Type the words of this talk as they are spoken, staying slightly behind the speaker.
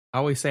I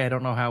always say I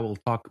don't know how we'll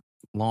talk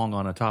long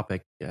on a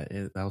topic.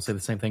 I'll say the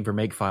same thing for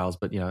Makefiles,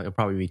 but it'll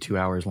probably be 2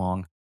 hours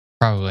long.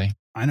 Probably.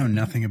 I know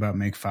nothing about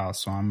Makefiles,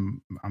 so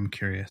I'm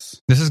curious.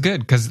 This is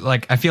good because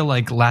I feel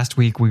like last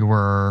week we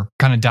were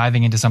kind of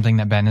diving into something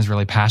that Ben is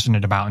really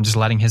passionate about and just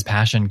letting his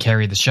passion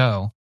carry the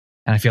show.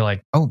 And I feel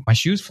like, oh, my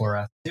shoes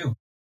fluoresced too.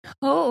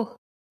 Oh,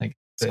 like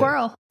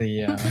squirrel.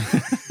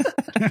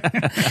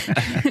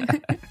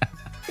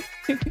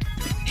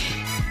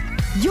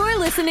 You're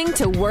listening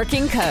to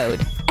Working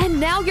Code. And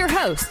now your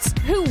hosts,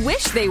 who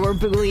wish they were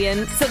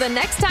Boolean, so the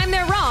next time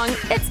they're wrong,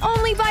 it's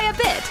only by a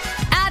bit.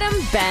 Adam,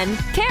 Ben,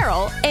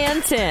 Carol,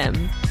 and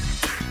Tim.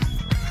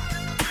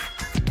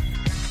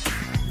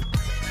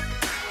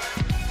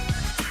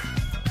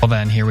 Well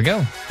then, here we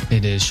go.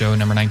 It is show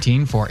number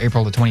 19 for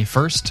April the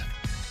 21st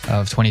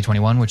of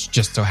 2021, which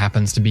just so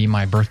happens to be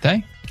my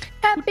birthday.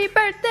 Happy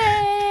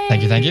birthday!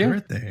 Thank you, thank you.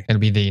 Birthday. It'll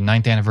be the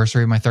 9th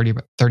anniversary of my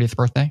 30th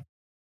birthday.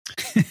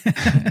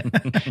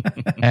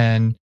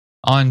 And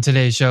on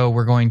today's show,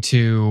 we're going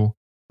to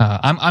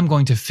I'm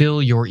going to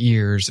fill your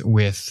ears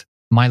with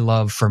my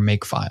love for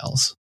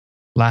Makefiles.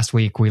 Last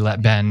week we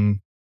let Ben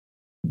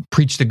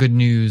preach the good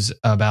news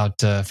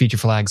about feature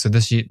flags. So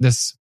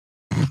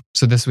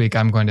this week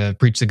I'm going to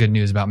preach the good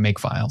news about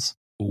Makefiles.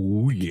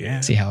 Oh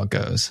yeah. See how it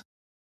goes.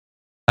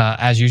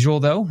 As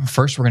usual, though,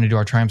 first we're going to do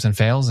our triumphs and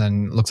fails,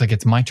 and it looks like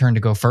it's my turn to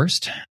go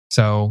first.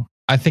 So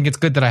I think it's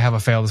good that I have a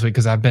fail this week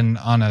because I've been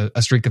on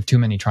a streak of too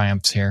many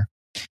triumphs here.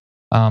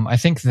 I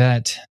think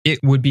that it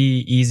would be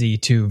easy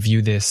to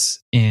view this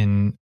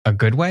in a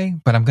good way,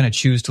 but I'm going to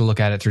choose to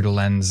look at it through the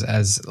lens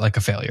as like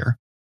a failure.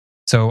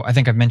 So I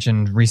think I've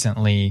mentioned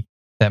recently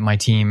that my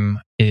team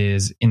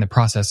is in the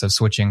process of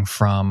switching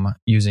from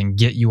using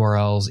Git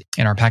URLs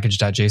in our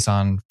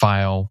package.json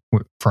file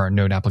for our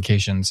Node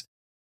applications,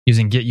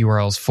 using Git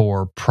URLs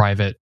for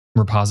private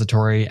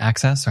repository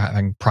access, or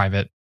having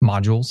private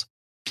modules.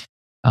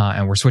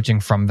 And we're switching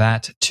from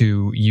that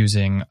to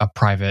using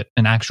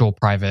an actual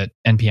private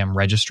NPM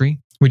registry.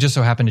 We just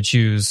so happen to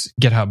choose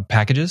GitHub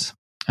packages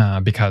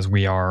because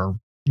we are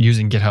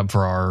using GitHub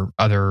for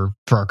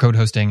our code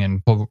hosting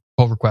and pull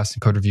requests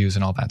and code reviews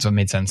and all that. So it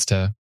made sense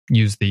to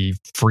use the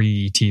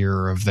free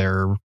tier of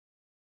their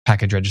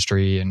package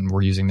registry, and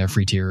we're using their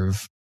free tier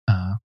of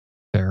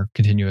their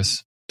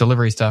continuous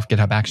delivery stuff,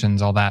 GitHub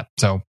Actions, all that.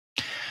 So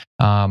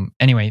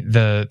anyway,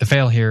 the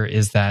fail here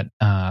is that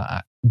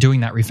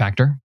doing that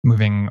refactor,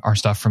 moving our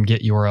stuff from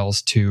Git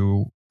URLs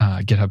to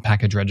GitHub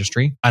package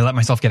registry, I let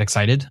myself get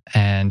excited,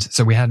 and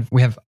so we have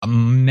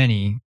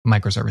many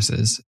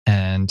microservices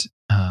and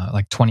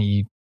like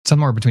 20,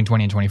 somewhere between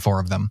 20 and 24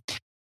 of them.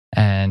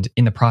 And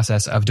in the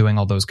process of doing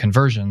all those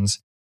conversions,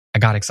 I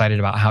got excited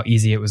about how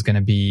easy it was going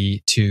to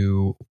be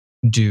to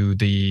do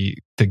the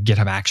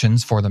GitHub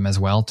Actions for them as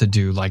well, to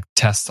do like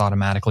tests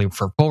automatically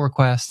for pull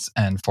requests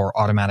and for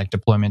automatic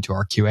deployment to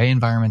our QA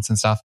environments and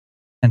stuff.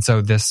 And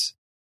so this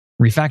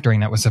refactoring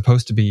that was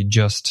supposed to be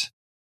just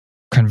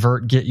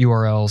convert Git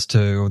URLs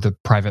to the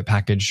private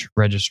package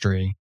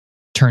registry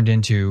turned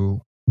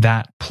into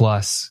that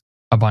plus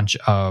a bunch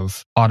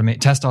of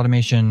test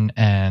automation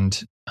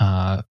and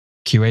QA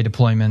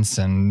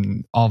deployments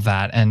and all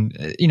that. And,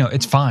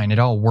 it's fine. It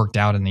all worked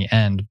out in the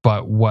end.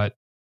 But what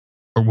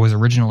was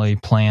originally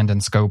planned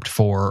and scoped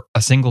for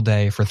a single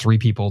day for 3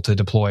 people to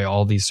deploy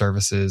all these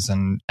services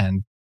and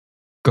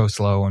go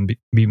slow and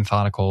be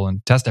methodical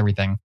and test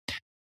everything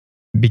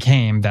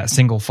became that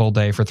single full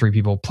day for 3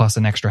 people plus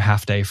an extra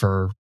half day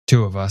for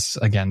 2 of us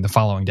again the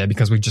following day,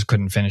 because we just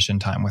couldn't finish in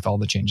time with all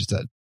the changes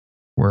that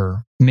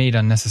were made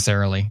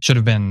unnecessarily. Should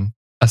have been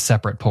a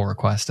separate pull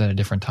request at a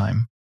different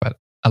time, but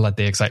I let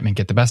the excitement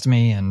get the best of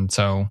me, and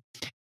so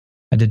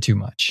I did too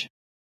much.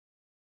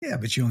 Yeah,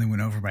 but you only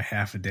went over by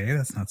half a day.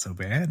 That's not so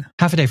bad.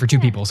 Half a day for 2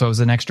 people, so it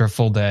was an extra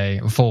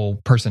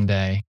full person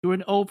day. You're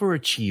an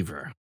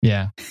overachiever.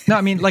 Yeah. No,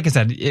 I mean, like I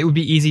said, it would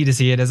be easy to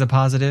see it as a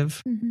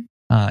positive. Mm-hmm.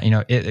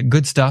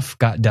 Good stuff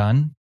got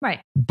done. Right.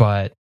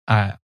 But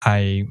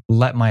I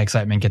let my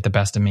excitement get the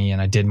best of me,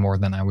 and I did more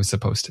than I was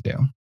supposed to do.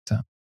 So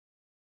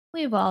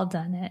We've all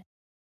done it.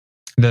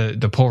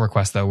 The pull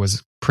request, though,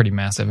 was pretty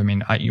massive. I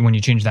mean, when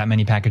you change that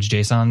many package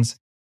JSONs,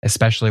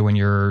 especially when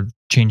you're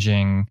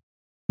changing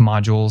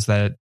modules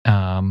that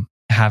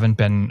haven't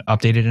been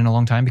updated in a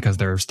long time because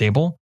they're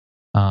stable.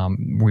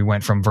 We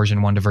went from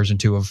version 1 to version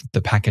 2 of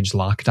the package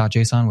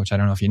lock.json, which I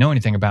don't know if you know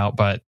anything about,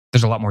 but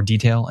there's a lot more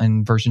detail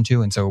in version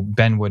 2. And so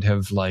Ben would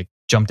have like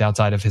jumped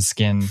outside of his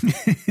skin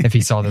if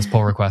he saw this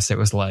pull request. It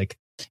was like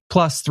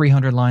plus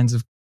 300 lines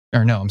of,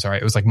 or no, I'm sorry.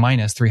 It was like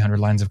minus 300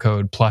 lines of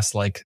code plus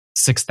like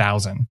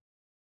 6,000.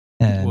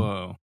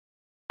 Whoa.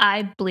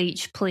 I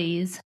bleach,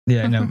 please.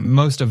 Yeah, no,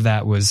 most of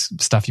that was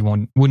stuff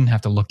you wouldn't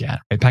have to look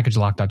at. Right? Package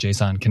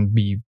lock.json can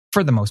be,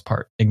 for the most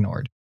part,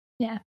 ignored.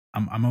 Yeah.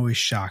 I'm always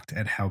shocked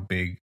at how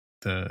big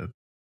the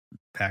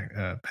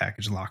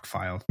package lock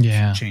file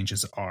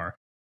changes are.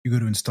 You go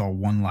to install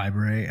one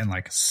library and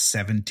like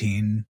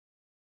 17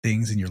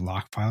 things in your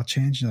lock file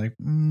change. You're like,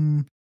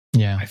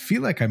 yeah. I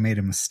feel like I made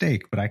a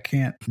mistake, but I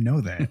can't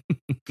know that.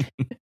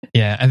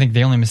 Yeah, I think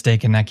the only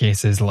mistake in that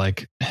case is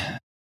like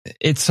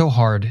it's so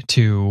hard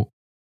to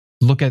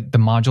look at the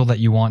module that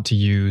you want to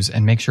use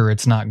and make sure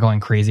it's not going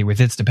crazy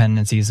with its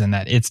dependencies and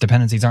that its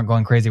dependencies aren't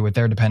going crazy with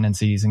their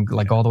dependencies and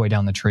like all the way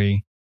down the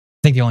tree. I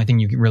think the only thing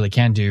you really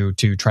can do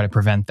to try to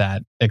prevent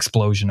that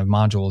explosion of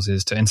modules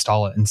is to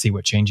install it and see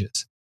what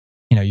changes.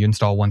 You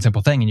install one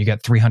simple thing and you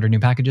get 300 new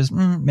packages.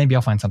 Maybe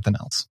I'll find something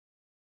else.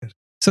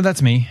 So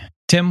that's me.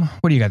 Tim,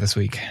 what do you got this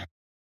week?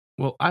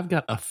 Well, I've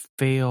got a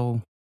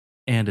fail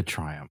and a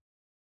triumph.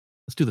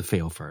 Let's do the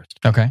fail first.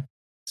 Okay.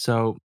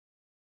 So,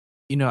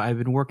 I've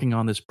been working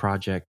on this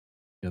project,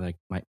 like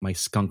my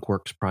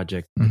Skunkworks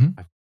project, and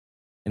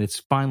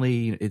it's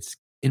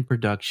in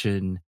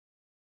production,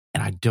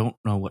 and I don't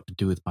know what to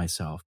do with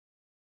myself.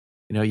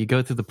 You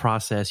go through the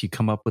process, you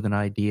come up with an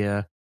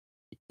idea,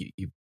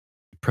 you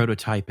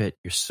prototype it,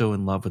 you're so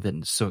in love with it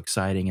and it's so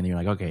exciting, and you're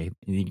like, okay,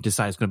 and you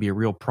decide it's going to be a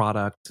real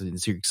product, and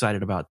so you're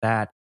excited about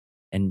that.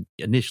 And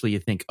initially you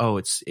think, oh,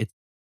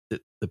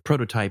 the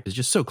prototype is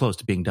just so close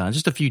to being done,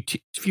 just a few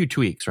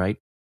tweaks, right?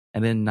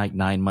 And then like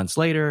 9 months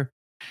later,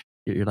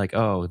 you're like,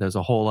 oh, there's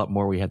a whole lot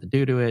more we had to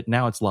do to it.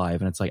 Now it's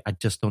live, and it's like I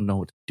just don't know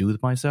what to do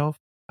with myself.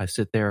 I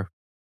sit there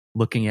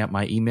looking at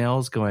my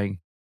emails, going,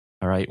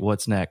 all right,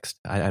 what's next?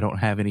 I don't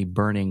have any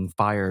burning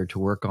fire to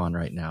work on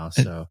right now.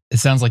 So it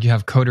sounds like you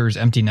have coder's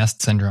empty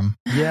nest syndrome.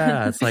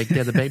 Yeah, it's like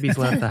the baby's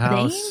left the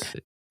house.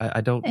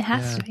 I don't. It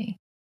has to be.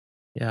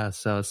 Yeah,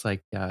 so it's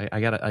like I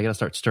gotta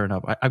start stirring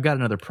up. I've got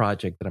another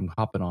project that I'm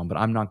hopping on, but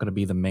I'm not going to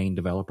be the main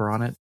developer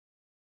on it.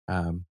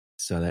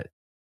 So that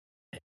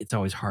it's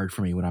always hard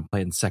for me when I'm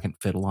playing second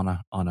fiddle on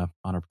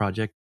a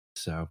project.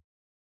 So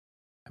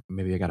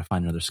maybe I got to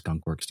find another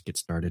Skunkworks to get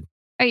started.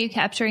 Are you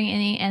capturing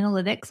any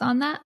analytics on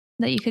that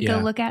you could go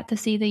look at to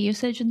see the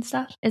usage and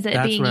stuff? Is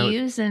it being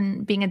used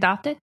and being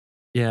adopted?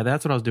 Yeah,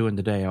 that's what I was doing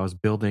today. I was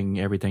building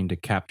everything to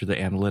capture the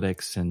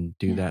analytics and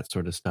do that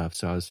sort of stuff.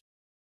 So I was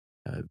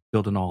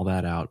building all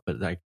that out,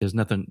 but like there's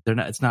nothing.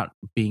 It's not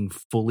being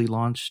fully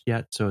launched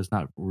yet, so it's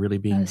not really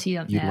being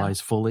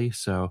utilized fully.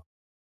 So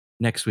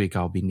next week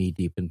I'll be knee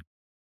deep, and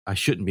I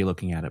shouldn't be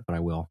looking at it, but I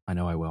will. I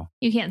know I will.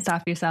 You can't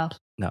stop yourself.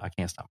 No, I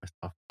can't stop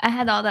myself. I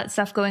had all that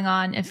stuff going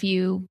on a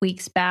few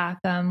weeks back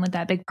with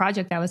that big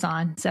project I was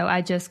on. So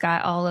I just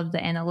got all of the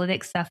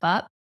analytics stuff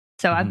up.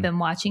 So I've been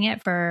watching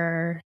it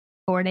for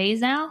 4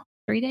 days now,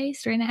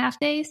 3.5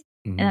 days.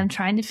 And I'm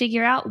trying to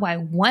figure out why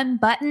one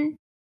button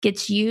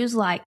gets used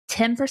like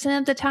 10%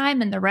 of the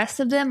time and the rest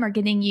of them are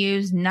getting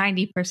used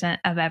 90%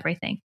 of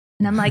everything.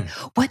 And I'm like,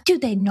 what do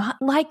they not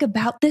like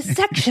about this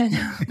section?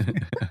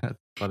 That's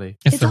funny.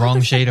 It's the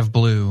wrong shade of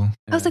blue.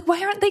 I was like,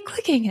 why aren't they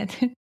clicking it?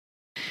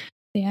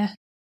 Yeah.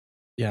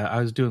 Yeah, I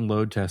was doing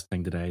load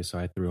testing today, so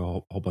I threw a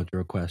whole bunch of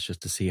requests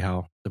just to see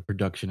how the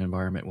production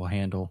environment will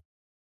handle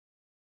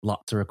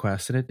lots of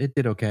requests, and it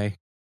did okay.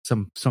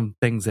 Some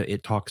things that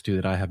it talks to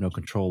that I have no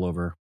control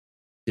over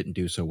didn't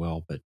do so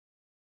well, but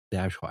the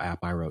actual app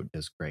I wrote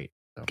does great.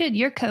 So. Good,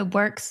 your code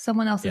works.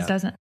 Someone else's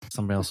doesn't.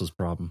 Somebody else's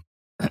problem.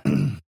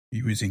 You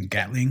using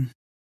Gatling?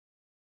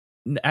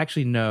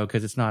 Actually, no,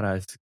 because it's not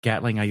a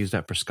Gatling. I use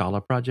that for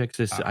Scala projects.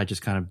 I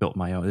just kind of built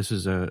my own. This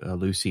is a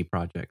Lucy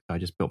project. I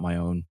just built my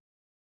own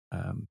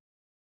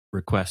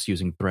requests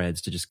using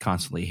threads to just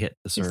constantly hit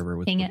the server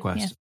with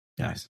requests.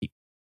 Nice. Keep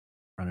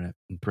running it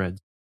in threads.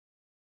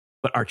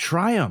 But our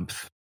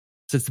triumph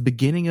since the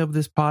beginning of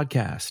this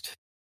podcast,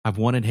 I've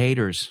wanted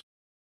haters.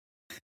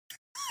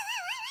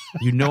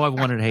 I've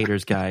wanted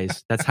haters,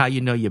 guys. That's how you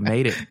know you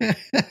made it.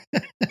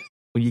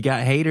 When you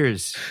got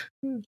haters,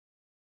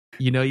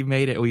 you know you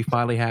made it. We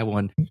finally had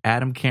one.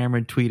 Adam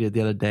Cameron tweeted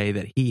the other day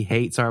that he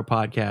hates our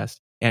podcast.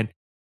 And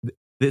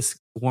this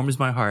warms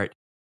my heart,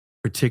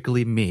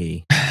 particularly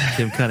me,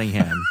 Tim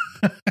Cunningham,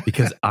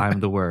 because I'm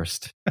the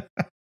worst.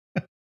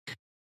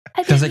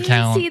 I didn't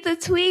even see the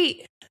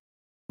tweet.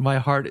 My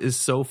heart is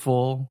so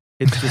full.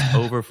 It's just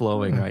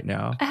overflowing right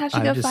now. I have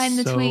to go find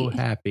the tweet.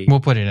 Happy.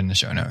 We'll put it in the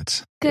show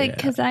notes. Good,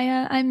 because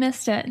I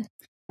missed it.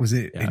 Was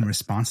it in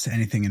response to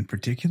anything in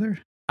particular?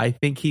 I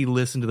think he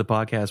listened to the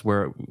podcast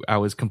where I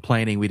was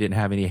complaining we didn't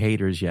have any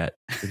haters yet.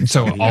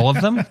 So all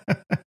of them?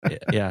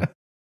 Yeah.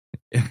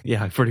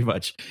 Yeah, pretty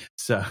much.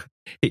 So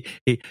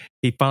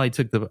he finally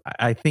took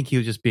I think he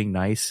was just being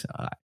nice,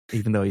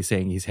 even though he's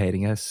saying he's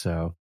hating us.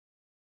 So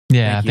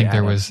yeah, I think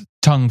there was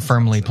tongue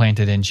firmly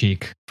planted in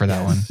cheek for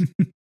that one.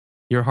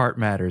 Your heart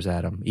matters,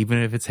 Adam. Even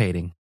if it's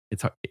hating,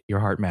 your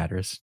heart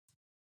matters.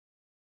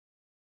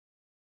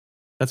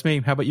 That's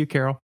me. How about you,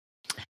 Carol?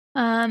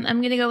 I'm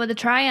going to go with a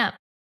triumph.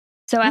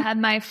 So I had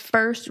my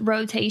first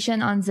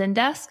rotation on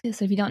Zendesk.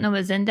 So if you don't know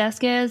what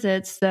Zendesk is,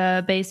 it's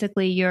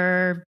basically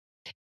your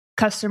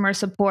customer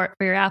support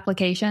for your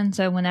application.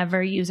 So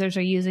whenever users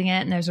are using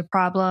it and there's a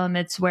problem,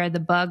 it's where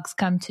the bugs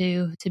come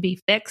to be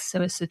fixed.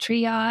 So it's the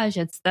triage,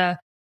 it's the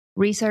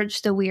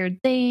research the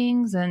weird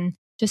things and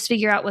just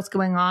figure out what's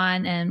going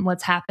on and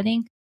what's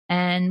happening.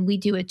 And we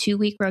do a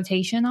 2-week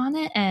rotation on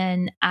it.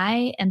 And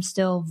I am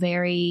still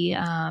very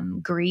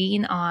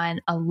green on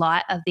a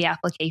lot of the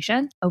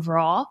application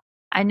overall.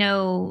 I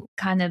know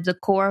kind of the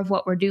core of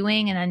what we're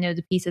doing and I know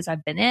the pieces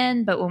I've been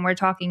in, but when we're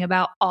talking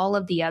about all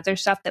of the other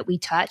stuff that we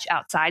touch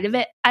outside of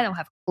it, I don't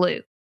have a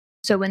clue.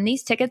 So when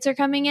these tickets are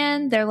coming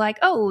in, they're like,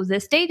 oh,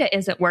 this data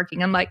isn't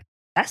working. I'm like,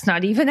 that's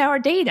not even our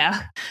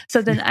data.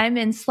 So then I'm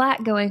in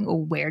Slack going,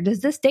 well, where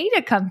does this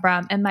data come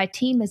from? And my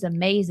team is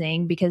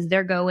amazing because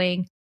they're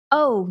going,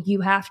 oh,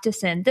 you have to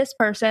send this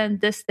person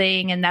this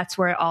thing. And that's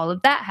where all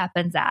of that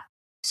happens at.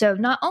 So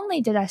not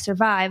only did I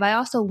survive, I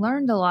also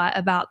learned a lot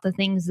about the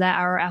things that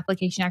our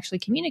application actually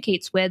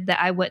communicates with that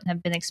I wouldn't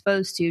have been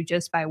exposed to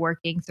just by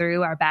working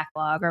through our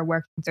backlog or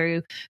working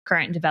through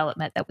current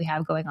development that we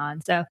have going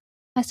on. So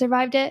I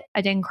survived it. I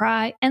didn't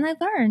cry and I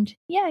learned.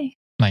 Yay.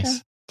 Nice.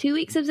 So 2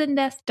 weeks of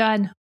Zendesk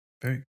done.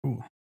 Very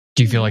cool.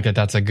 Do you feel like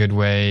that's a good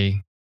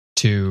way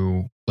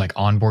to like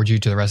onboard you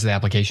to the rest of the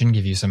application,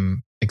 give you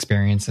some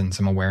experience and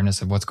some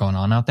awareness of what's going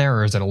on out there?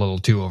 Or is it a little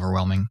too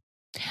overwhelming?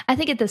 I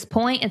think at this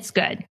point it's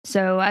good.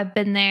 So I've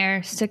been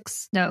there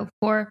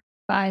 4,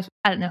 5,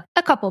 I don't know,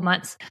 a couple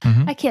months.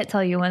 Mm-hmm. I can't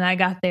tell you when I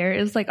got there.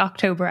 It was like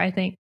October, I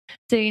think.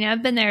 So,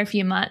 I've been there a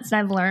few months and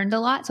I've learned a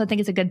lot. So I think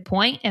it's a good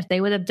point. If they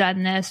would have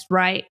done this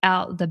right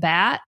out the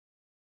bat,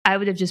 I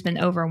would have just been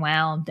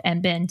overwhelmed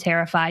and been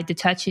terrified to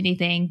touch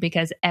anything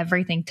because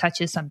everything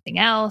touches something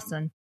else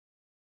and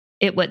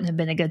it wouldn't have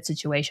been a good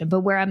situation.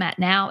 But where I'm at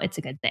now, it's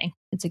a good thing.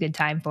 It's a good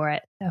time for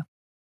it. So.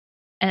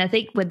 And I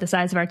think with the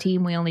size of our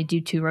team, we only do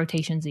 2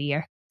 rotations a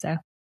year. So,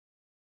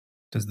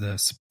 does the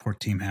support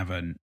team have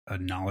a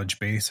knowledge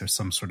base or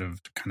some sort of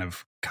kind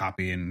of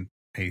copy and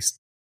paste,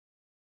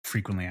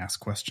 frequently asked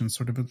questions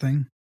sort of a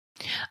thing?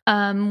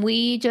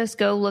 We just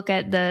go look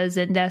at the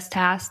Zendesk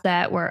tasks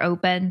that were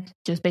open,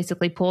 just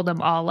basically pull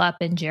them all up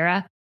in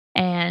Jira.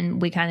 And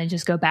we kind of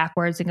just go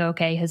backwards and go,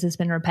 okay, has this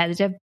been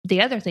repetitive?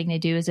 The other thing they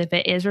do is if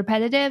it is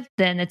repetitive,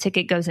 then the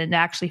ticket goes in to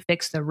actually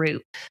fix the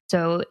root.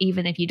 So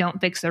even if you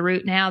don't fix the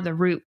root now, the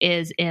root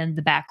is in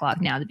the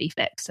backlog now to be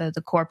fixed. So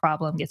the core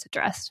problem gets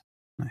addressed.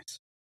 Nice.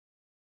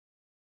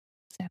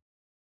 So,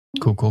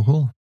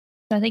 Cool.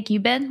 So I think you,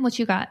 Ben, what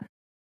you got?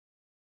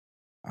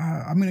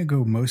 I'm going to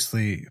go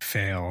mostly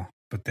fail,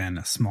 but then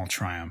a small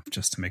triumph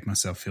just to make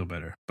myself feel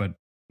better. But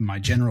my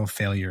general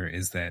failure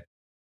is that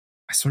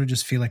I sort of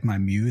just feel like my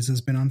muse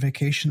has been on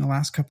vacation the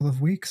last couple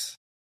of weeks.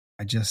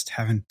 I just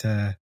haven't,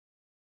 feel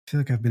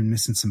like I've been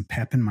missing some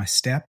pep in my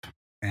step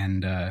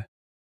and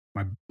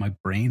my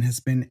brain has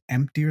been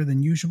emptier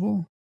than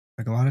usual.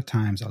 Like a lot of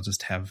times I'll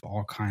just have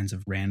all kinds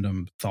of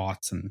random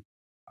thoughts and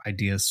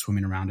ideas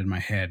swimming around in my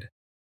head.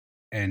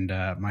 And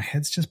my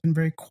head's just been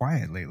very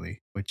quiet lately,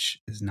 which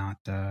is not,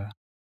 I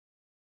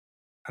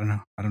don't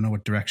know. I don't know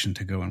what direction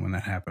to go in when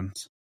that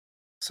happens.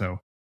 So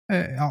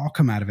I'll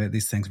come out of it.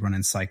 These things run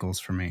in cycles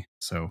for me.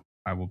 So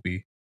I will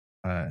be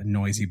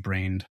noisy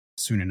brained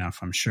soon enough,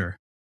 I'm sure.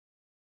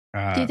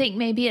 Do you think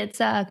maybe it's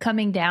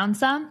coming down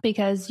some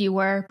because you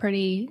were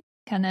pretty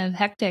kind of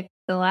hectic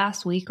the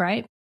last week,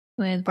 right?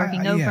 With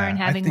working over and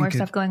having more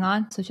stuff going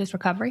on. So it's just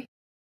recovery.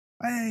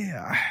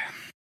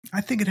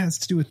 I think it has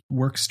to do with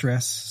work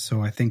stress.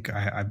 So I think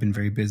I've been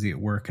very busy at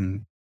work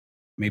and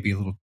maybe a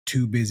little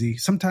too busy.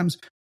 Sometimes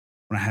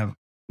when I have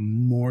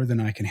more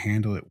than I can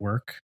handle at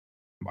work,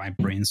 my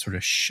brain sort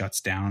of shuts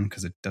down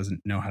because it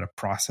doesn't know how to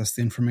process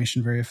the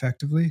information very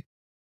effectively.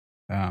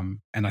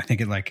 And I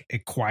think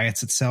it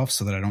quiets itself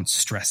so that I don't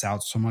stress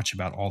out so much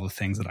about all the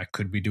things that I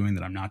could be doing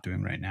that I'm not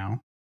doing right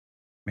now.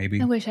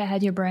 Maybe. I wish I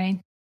had your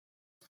brain.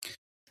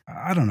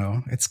 I don't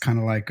know. It's kind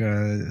of like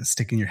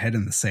sticking your head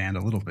in the sand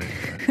a little bit.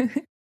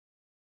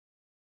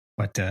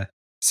 But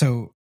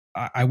so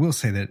I will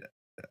say that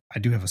I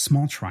do have a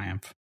small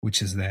triumph,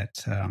 which is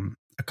that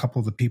a couple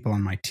of the people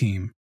on my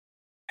team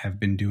have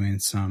been doing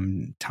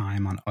some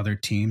time on other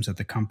teams at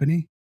the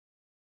company.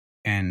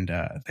 And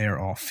they're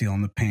all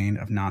feeling the pain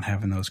of not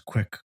having those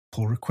quick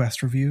pull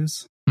request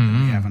reviews that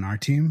we have on our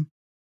team.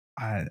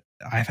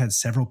 I've had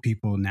several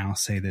people now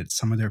say that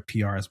some of their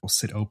PRs will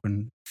sit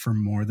open for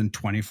more than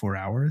 24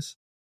 hours.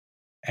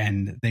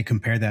 And they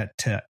compare that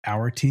to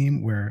our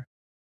team where,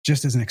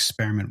 just as an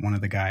experiment, one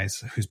of the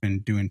guys who's been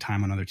doing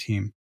time on another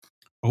team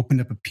opened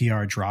up a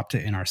PR, dropped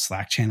it in our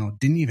Slack channel,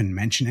 didn't even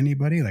mention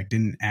anybody, like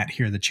didn't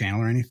adhere the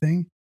channel or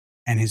anything.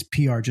 And his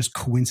PR just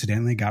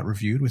coincidentally got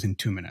reviewed within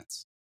 2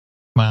 minutes.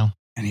 Wow.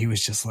 And he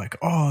was just like,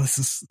 oh,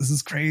 this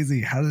is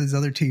crazy. How do these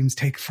other teams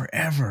take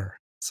forever?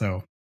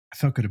 So I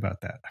felt good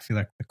about that. I feel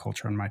like the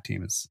culture on my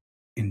team is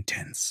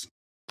intense.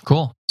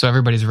 Cool. So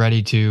everybody's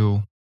ready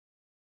to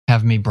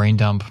have me brain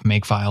dump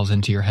make files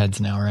into your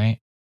heads now, right?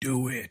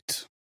 Do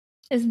it.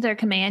 Isn't there a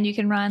command you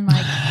can run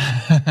like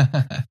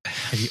have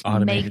you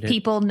automated make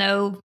people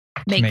know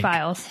make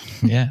files?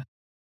 Yeah.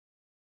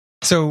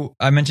 So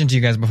I mentioned to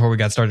you guys before we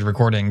got started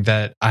recording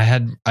that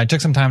I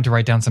took some time to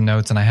write down some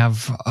notes and I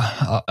have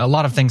a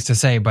lot of things to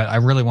say, but I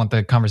really want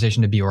the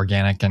conversation to be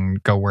organic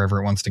and go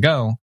wherever it wants to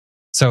go.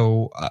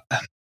 So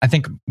I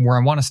think where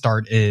I want to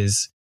start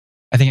is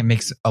I think it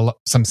makes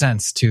some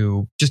sense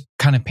to just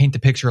kind of paint the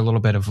picture a little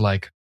bit of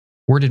like,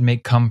 where did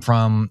make come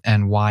from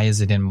and why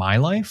is it in my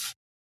life?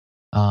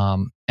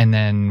 And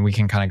then we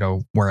can kind of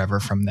go wherever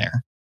from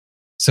there.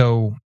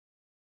 So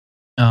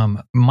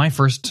my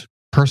first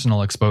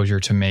personal exposure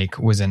to make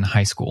was in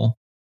high school,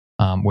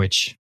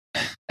 which,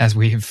 as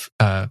we've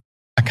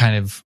kind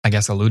of, I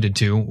guess, alluded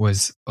to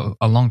was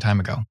a long time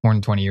ago, more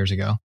than 20 years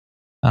ago.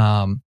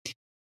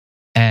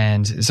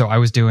 And so I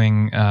was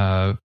doing,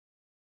 I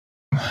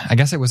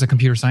guess it was a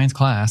computer science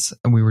class.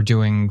 We were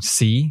doing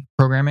C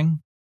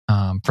programming.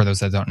 For those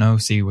that don't know,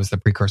 C was the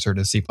precursor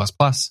to C++,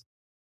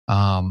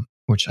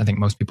 which I think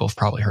most people have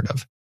probably heard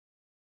of.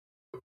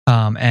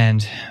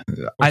 And C#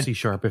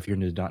 if you're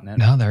into .NET.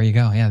 No, there you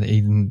go. Yeah,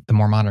 even the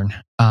more modern.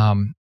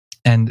 And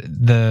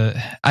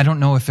I don't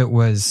know if it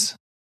was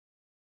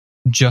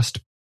just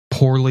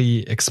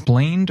poorly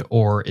explained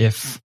or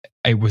if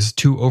it was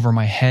too over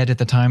my head at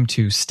the time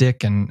to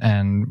stick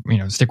and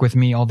stick with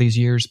me all these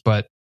years.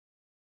 But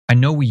I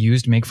know we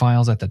used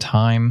Makefiles at the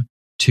time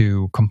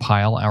to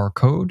compile our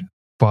code,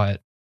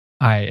 but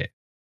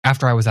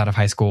after I was out of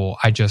high school,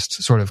 I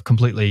just sort of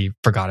completely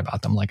forgot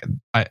about them. Like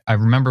I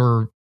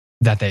remember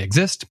that they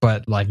exist,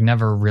 but like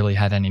never really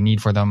had any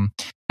need for them.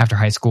 After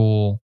high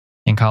school,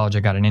 in college, I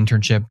got an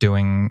internship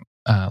doing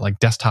like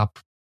desktop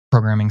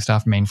programming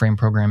stuff, mainframe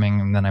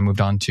programming, and then I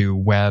moved on to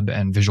web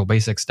and Visual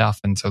Basic stuff.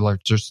 And so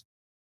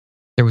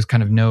there was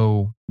kind of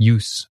no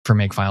use for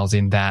Makefiles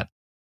in that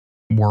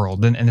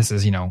world. And this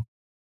is,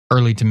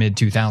 early to mid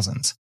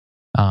 2000s.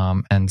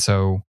 And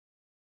so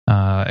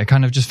it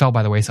kind of just fell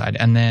by the wayside.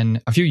 And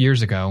then a few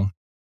years ago,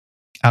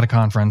 at a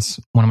conference,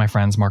 one of my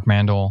friends, Mark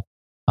Mandel,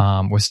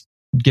 was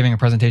giving a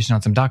presentation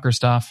on some Docker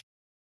stuff.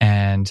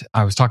 And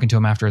I was talking to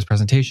him after his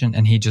presentation,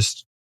 and he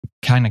just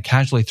kind of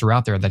casually threw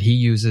out there that he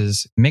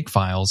uses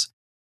Makefiles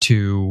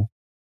to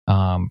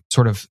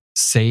sort of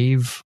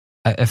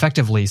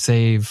effectively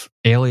save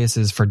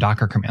aliases for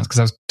Docker commands. Because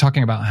I was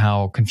talking about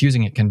how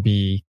confusing it can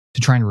be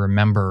to try and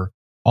remember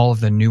all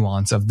of the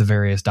nuance of the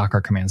various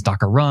Docker commands,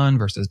 Docker run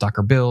versus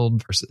Docker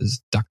build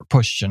versus Docker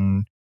push,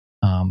 and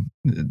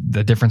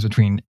the difference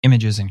between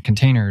images and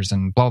containers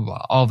and blah, blah,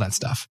 blah, all that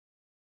stuff.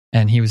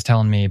 And he was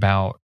telling me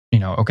about,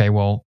 okay,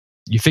 well,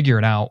 you figure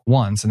it out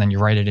once and then you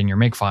write it in your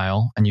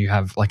Makefile and you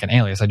have like an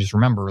alias. I just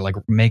remember like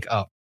make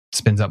up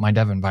spins up my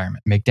dev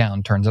environment, make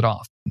down turns it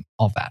off,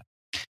 all that.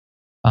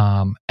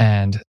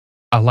 And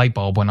a light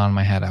bulb went on in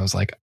my head. I was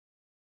like,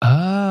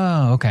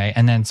 oh, okay.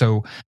 And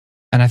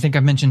I think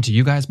I've mentioned to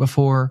you guys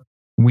before,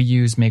 we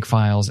use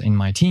Makefiles in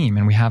my team,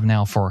 and we have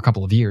now for a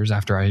couple of years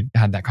after I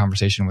had that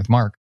conversation with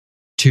Mark,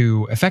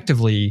 to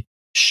effectively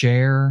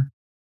share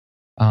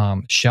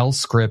shell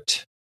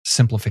script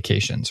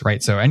simplifications,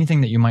 right? So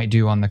anything that you might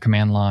do on the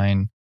command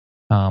line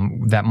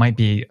that might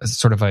be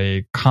sort of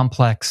a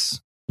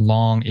complex,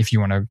 long, if you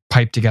want to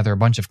pipe together a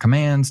bunch of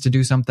commands to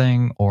do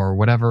something or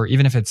whatever,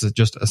 even if it's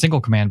just a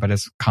single command, but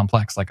it's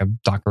complex, like a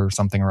Docker or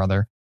something or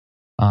other,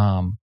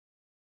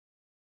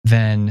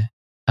 then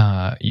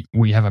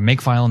we have a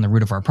Makefile in the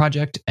root of our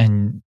project,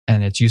 and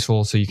it's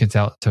useful so you can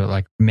tell to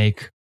like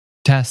make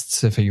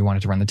tests if you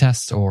wanted to run the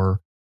tests, or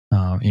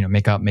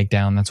make up, make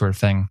down, that sort of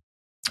thing,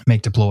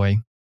 make deploy,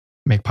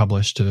 make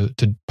publish to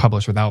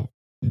publish without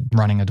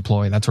running a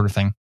deploy, that sort of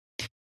thing.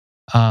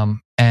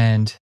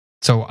 And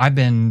so I've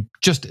been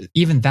just,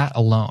 even that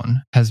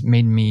alone has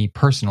made me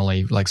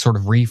personally like sort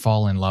of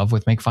re-fall in love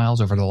with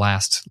Makefiles over the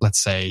last, let's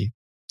say,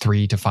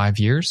 3 to 5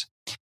 years.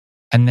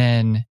 And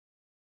then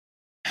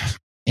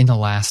in the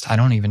last, I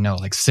don't even know,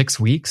 like 6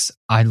 weeks,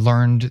 I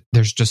learned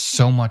there's just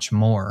so much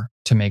more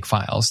to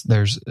Makefiles.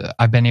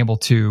 I've been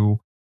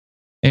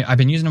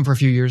using them for a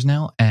few years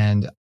now,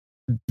 and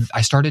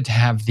I started to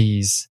have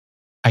these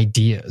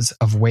ideas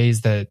of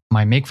ways that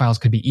my Makefiles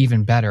could be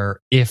even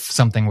better if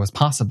something was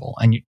possible.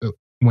 And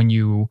when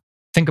you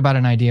think about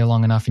an idea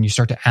long enough and you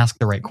start to ask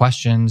the right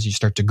questions, you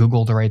start to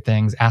Google the right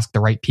things, ask the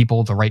right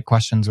people the right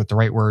questions with the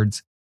right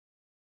words,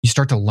 you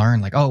start to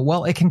learn like, oh,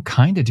 well, it can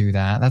kind of do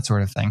that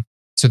sort of thing.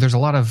 So there's a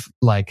lot of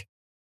like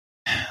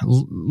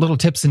little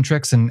tips and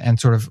tricks and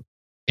sort of,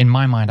 in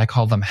my mind, I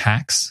call them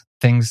hacks.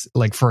 Things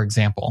like, for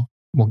example,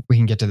 we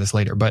can get to this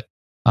later, but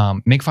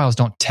Makefiles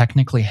don't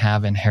technically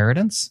have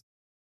inheritance,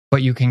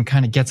 but you can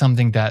kind of get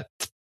something that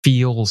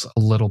feels a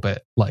little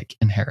bit like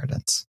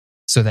inheritance,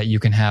 so that you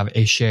can have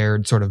a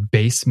shared sort of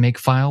base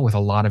Makefile with a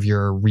lot of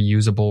your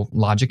reusable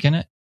logic in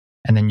it.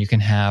 And then you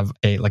can have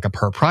a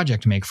per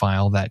project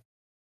Makefile that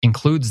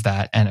includes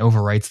that and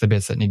overwrites the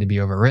bits that need to be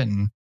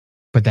overwritten,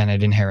 but then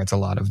it inherits a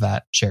lot of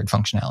that shared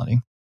functionality.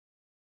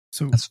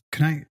 So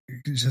can I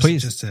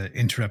just to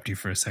interrupt you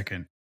for a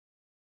second?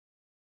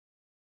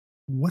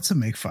 What's a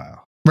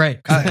Makefile?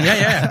 Right.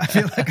 Yeah. I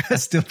feel like I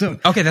still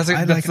don't. Okay,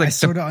 I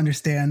sort of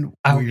understand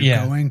where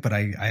you're going, but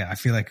I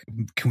feel like,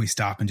 can we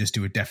stop and just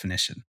do a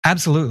definition?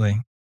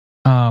 Absolutely.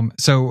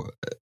 So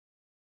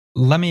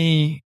let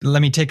me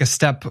take a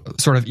step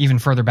sort of even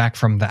further back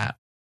from that.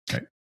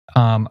 Okay.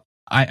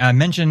 I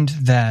mentioned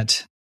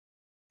that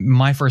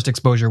my first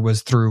exposure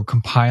was through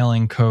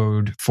compiling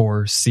code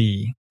for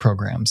C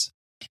programs,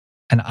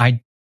 and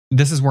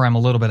this is where I'm a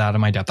little bit out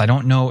of my depth. I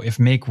don't know if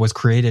Make was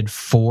created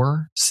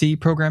for C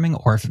programming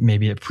or if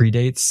maybe it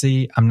predates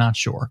C. I'm not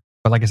sure.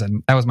 But like I said,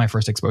 that was my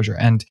first exposure.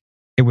 And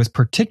it was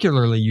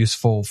particularly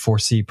useful for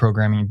C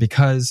programming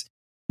because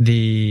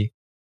to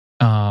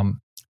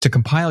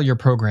compile your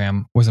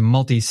program was a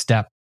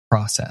multi-step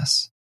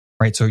process,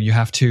 right? So you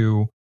have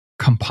to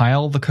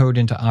compile the code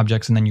into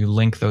objects, and then you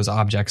link those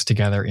objects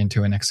together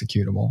into an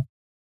executable.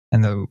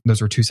 And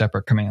those were two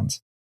separate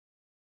commands.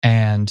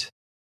 And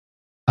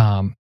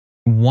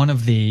one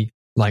of the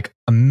like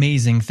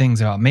amazing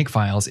things about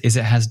Makefiles is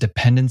it has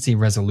dependency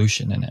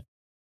resolution in it.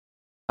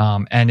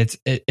 And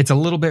it's a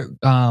little bit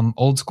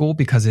old school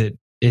because it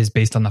is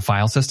based on the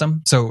file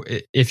system. So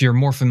if you're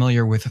more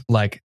familiar with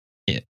like,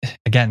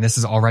 again, this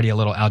is already a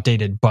little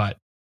outdated, but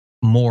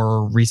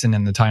more recent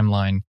in the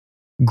timeline,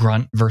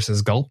 Grunt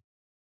versus Gulp,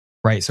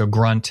 right? So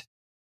Grunt,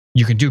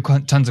 you can do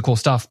tons of cool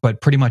stuff,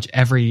 but pretty much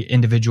every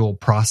individual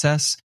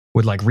process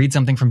would like read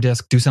something from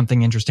disk, do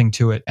something interesting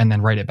to it, and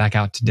then write it back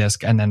out to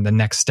disk. And then the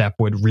next step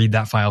would read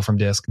that file from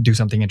disk, do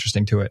something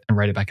interesting to it, and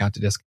write it back out to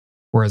disk.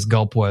 Whereas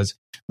Gulp was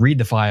read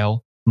the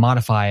file,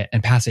 modify it,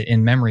 and pass it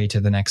in memory to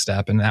the next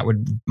step. And that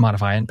would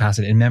modify it and pass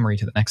it in memory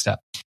to the next step.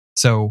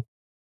 So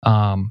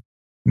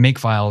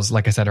Makefiles,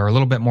 like I said, are a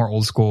little bit more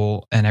old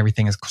school, and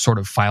everything is sort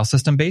of file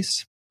system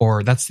based,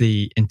 or that's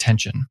the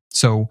intention.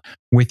 So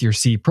with your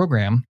C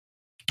program,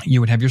 you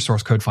would have your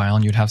source code file,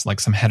 and you'd have like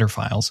some header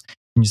files.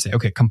 And you say,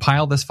 okay,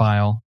 compile this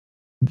file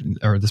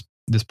or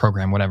this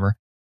program, whatever.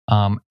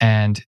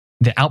 And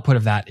the output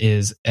of that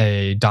is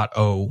a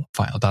 .o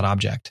file,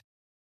 .object.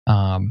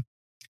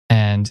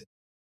 And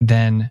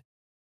then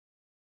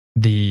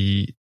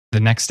the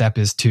next step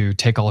is to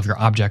take all of your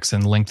objects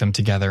and link them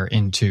together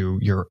into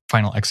your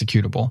final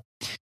executable.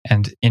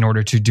 And in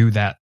order to do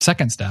that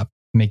second step,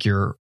 make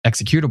your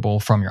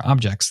executable from your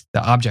objects,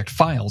 the object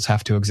files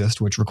have to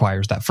exist, which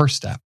requires that first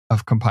step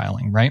of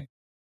compiling, right?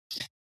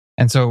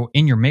 And so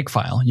in your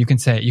Makefile, you can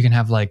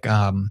have like,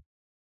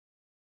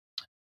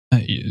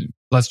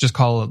 let's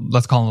call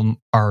them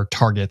our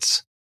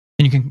targets.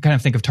 And you can kind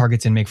of think of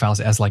targets in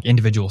Makefiles as like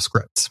individual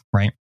scripts,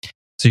 right?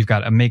 So you've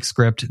got a make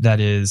script that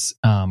is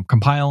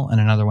compile, and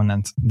another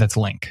one that's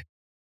link.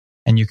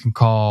 And you can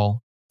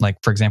call, like,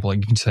 for example,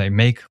 you can say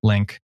make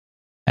link.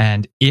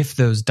 And if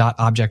those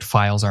 .object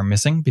files are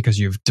missing because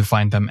you've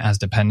defined them as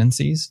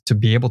dependencies, to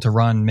be able to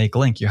run make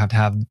link, you have to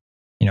have,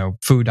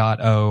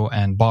 foo.o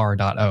and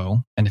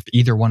bar.o. And if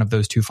either one of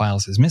those two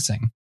files is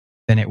missing,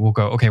 then it will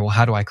go, okay, well,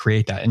 how do I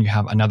create that? And you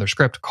have another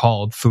script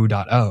called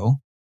foo.o.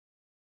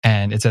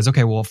 And it says,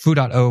 okay, well,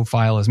 foo.o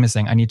file is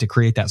missing. I need to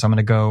create that. So I'm going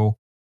to go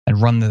and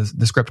run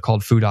the script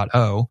called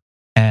foo.o.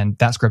 And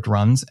that script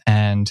runs,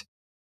 and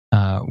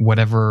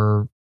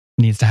whatever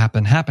needs to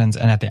happen happens.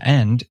 And at the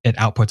end, it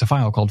outputs a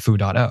file called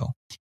foo.o.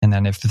 And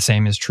then if the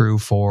same is true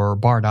for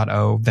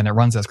bar.o, then it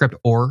runs that script.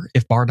 Or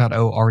if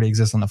bar.o already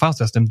exists on the file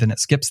system, then it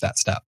skips that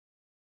step.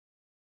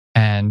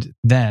 And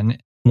then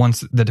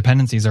once the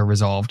dependencies are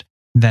resolved,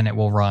 then it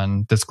will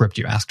run the script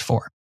you asked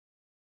for.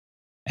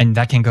 And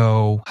that can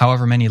go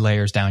however many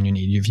layers down you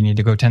need. If you need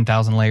to go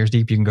 10,000 layers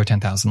deep, you can go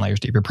 10,000 layers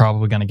deep. You're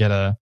probably going to get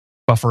a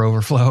buffer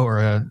overflow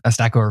or a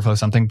stack overflow,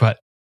 something, but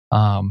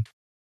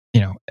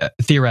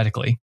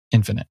theoretically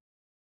infinite.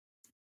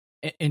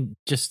 And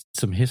just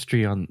some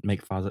history on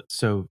Makefiles.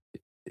 So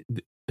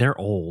they're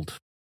old.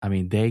 I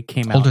mean, they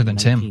came out older than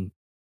Tim.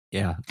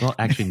 Yeah. Well,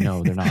 actually,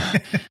 no, they're not.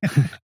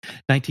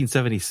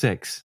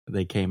 1976,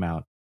 they came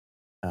out,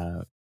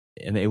 and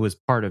it was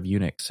part of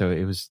Unix. So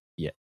it was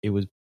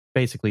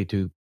basically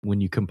when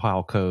you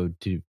compile code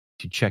to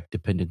check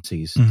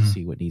dependencies to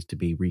see what needs to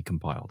be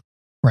recompiled.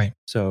 Right.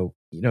 So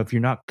if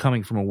you're not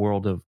coming from a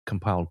world of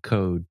compiled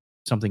code,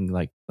 something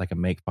like a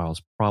Makefile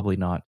is probably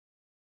not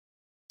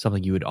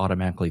something you would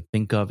automatically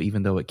think of,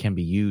 even though it can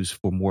be used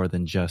for more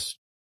than just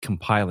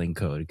compiling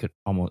code. It could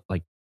almost,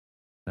 like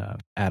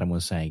Adam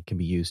was saying, can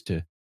be used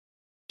to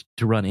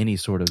run any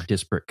sort of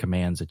disparate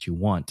commands that you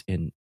want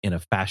in a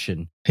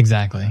fashion.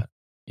 Exactly.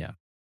 Yeah.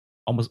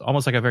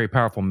 Almost like a very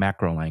powerful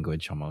macro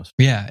language almost.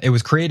 Yeah, it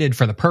was created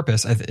for the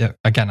purpose.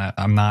 Again,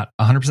 I'm not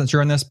 100%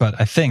 sure on this,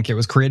 but I think it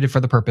was created for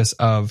the purpose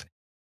of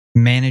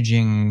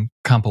managing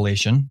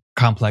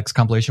complex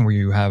compilation, where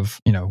you have,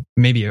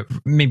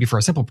 maybe for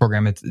a simple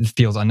program, it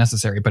feels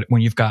unnecessary. But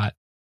when you've got,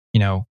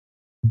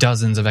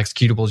 dozens of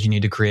executables you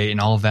need to create, and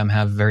all of them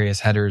have various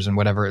headers and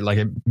whatever,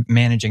 like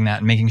managing that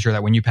and making sure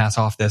that when you pass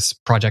off this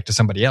project to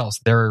somebody else,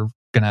 they're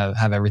going to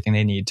have everything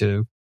they need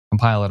to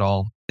compile it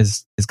all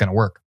is going to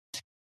work.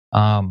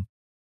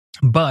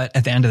 But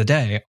at the end of the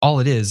day, all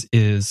it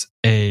is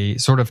a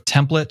sort of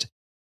template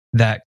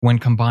that, when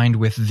combined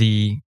with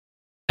the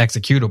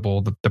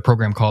executable, the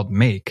program called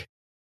make,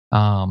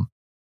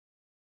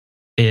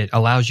 it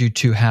allows you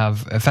to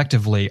have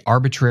effectively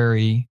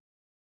arbitrary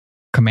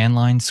command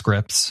line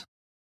scripts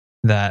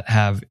that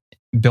have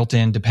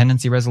built-in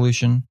dependency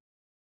resolution.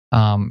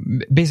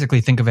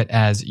 Basically, think of it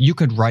as you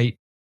could write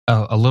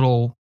a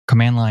little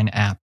command line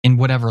app in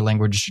whatever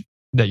language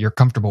that you're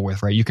comfortable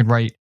with, right? You could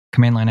write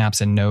command line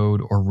apps in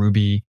Node or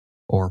Ruby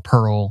or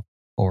Perl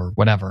or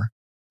whatever,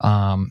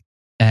 and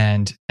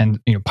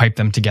pipe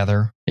them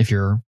together if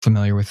you're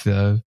familiar with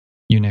the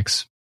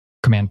Unix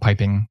command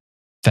piping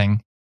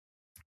thing.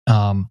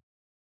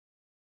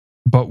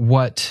 But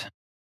what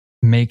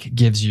Make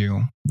gives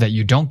you that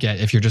you don't get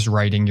if you're just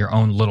writing your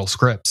own little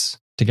scripts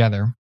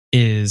together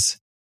is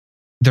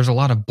there's a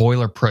lot of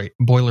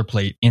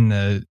boilerplate in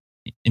the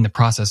in the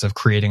process of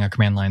creating a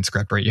command line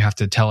script, right? You have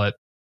to tell it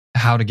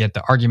how to get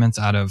the arguments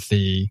out of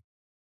the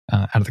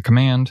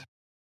command.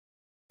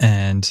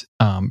 And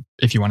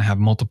if you want to have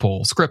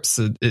multiple scripts,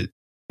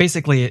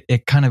 basically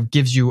it kind of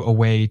gives you a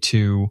way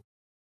to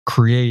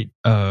create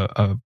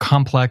a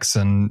complex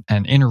and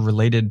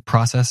interrelated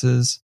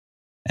processes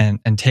and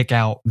take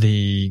out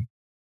the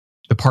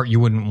part you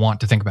wouldn't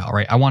want to think about,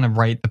 right? I want to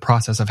write the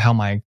process of how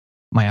my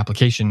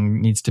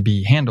application needs to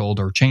be handled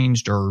or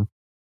changed or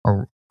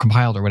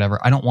compiled or whatever.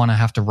 I don't want to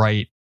have to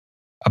write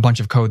a bunch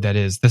of code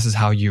this is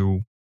how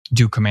you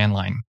do command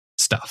line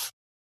stuff,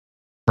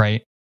 right?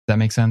 Does that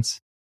make sense?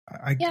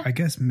 I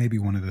guess maybe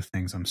one of the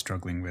things I'm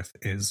struggling with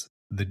is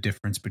the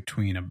difference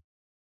between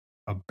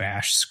a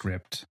bash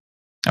script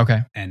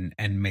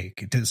and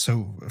make.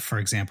 So, for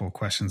example,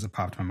 questions that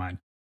popped in my mind.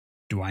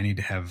 Do I need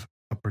to have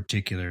a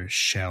particular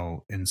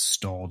shell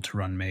installed to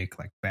run make,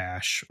 like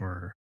bash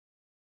or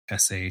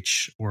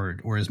sh,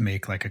 or is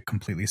make like a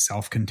completely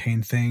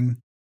self-contained thing?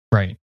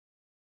 Right.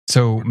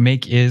 So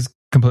make is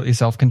completely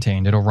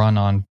self-contained. It'll run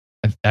on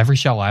every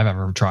shell I've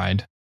ever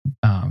tried.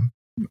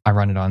 I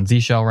run it on Z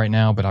shell right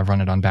now, but I've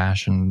run it on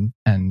bash and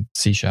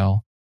C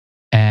shell.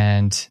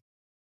 And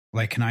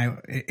like, can I,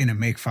 in a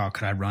make file,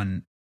 could I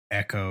run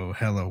echo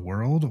hello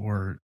world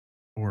or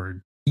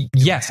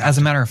yes, as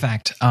a matter of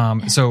fact.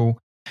 So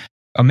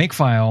a make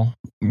file,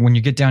 when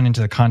you get down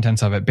into the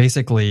contents of it,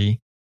 basically,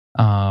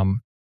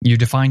 you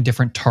define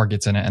different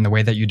targets in it. And the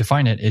way that you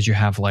define it is you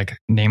have like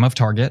name of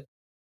target.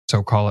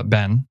 So call it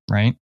Ben,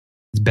 right?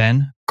 It's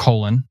Ben, :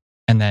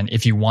 and then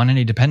if you want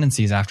any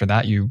dependencies after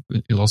that, you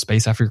a little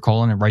space after your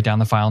colon and write down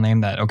the file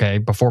name that, okay,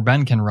 before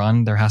Ben can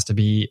run, there has to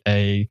be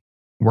a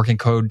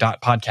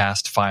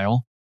workingcode.podcast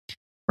file,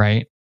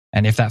 right?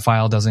 And if that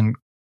file doesn't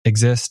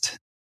exist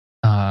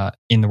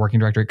in the working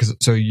directory,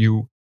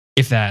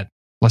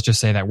 let's just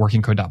say that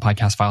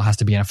workingcode.podcast file has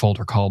to be in a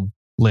folder called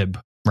lib,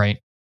 right?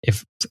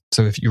 If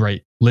you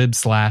write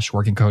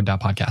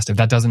lib/workingcode.podcast, if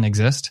that doesn't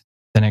exist,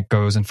 then it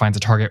goes and finds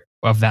a target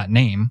of that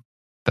name,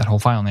 that whole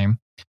file name,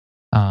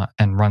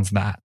 and runs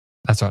that.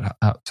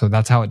 So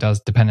that's how it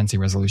does dependency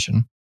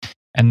resolution.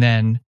 And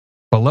then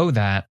below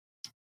that,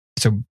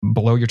 so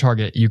below your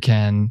target, you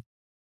can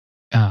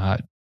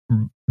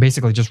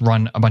basically just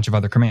run a bunch of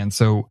other commands.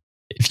 So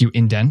if you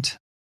indent,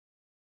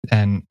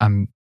 and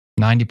I'm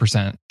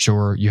 90%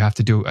 sure you have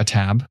to do a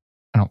tab.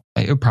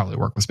 It would probably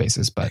work with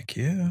spaces, but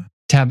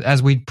tab,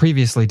 as we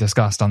previously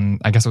discussed on,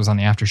 I guess it was on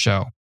the after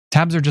show,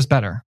 tabs are just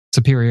better,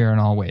 superior in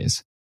all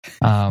ways.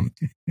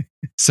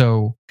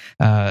 So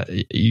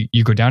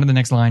you go down to the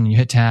next line and you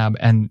hit tab,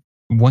 and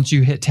once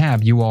you hit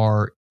tab, you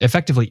are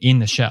effectively in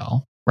the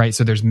shell, right?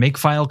 So there's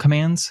makefile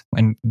commands,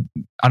 and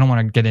I don't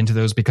want to get into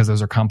those because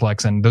those are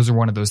complex, and those are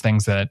one of those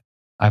things that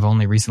I've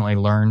only recently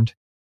learned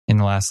in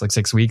the last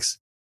 6 weeks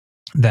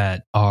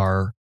that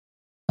are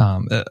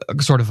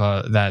sort of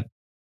that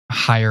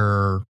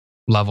higher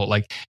level.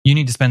 Like, you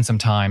need to spend some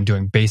time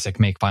doing basic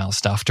makefile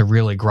stuff to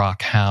really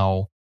grok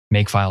how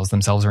makefiles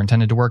themselves are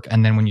intended to work.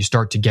 And then when you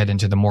start to get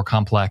into the more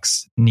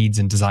complex needs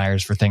and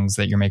desires for things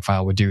that your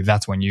makefile would do,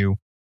 that's when you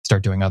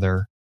start doing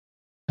other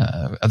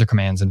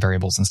commands and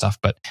variables and stuff.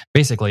 But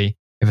basically,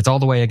 if it's all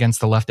the way against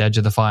the left edge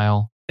of the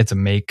file, it's a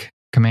make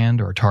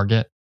command or a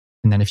target.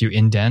 And then if you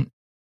indent,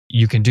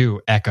 you can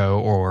do echo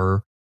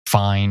or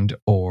find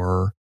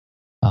or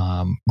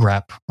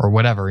grep or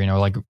whatever,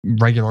 like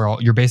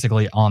regular, you're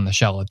basically on the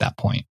shell at that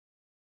point.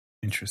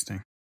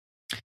 Interesting.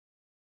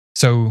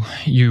 So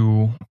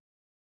you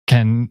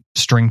can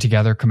string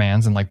together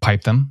commands and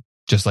pipe them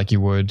just like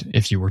you would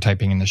if you were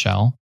typing in the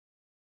shell.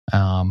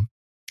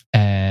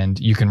 And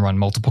you can run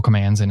multiple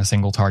commands in a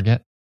single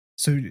target.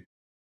 So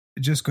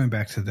just going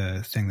back to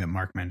the thing that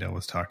Mark Mandel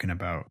was talking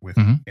about with,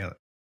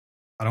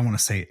 I don't want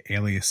to say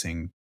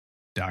aliasing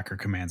Docker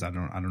commands. I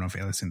don't know if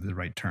aliasing is the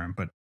right term,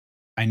 but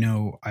I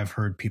know I've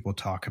heard people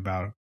talk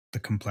about the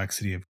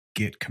complexity of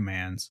Git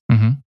commands,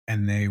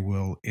 and they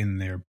will, in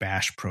their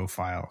bash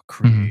profile,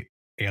 create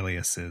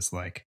aliases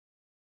like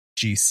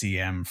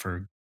GCM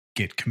for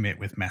git commit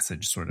with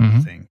message sort of a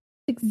thing.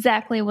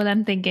 Exactly what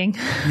I'm thinking.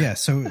 Yeah.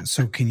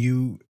 So can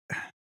you,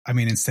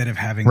 instead of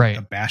having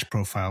a bash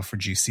profile for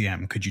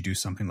GCM, could you do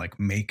something like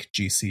make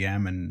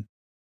GCM and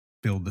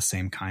build the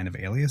same kind of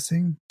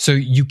aliasing? So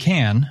you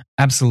can,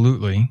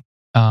 absolutely.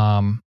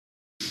 I'm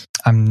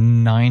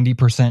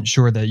 90%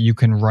 sure that you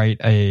can write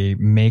a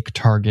make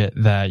target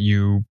that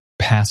you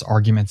pass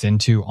arguments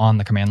into on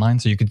the command line.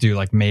 So you could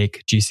do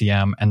make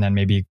GCM and then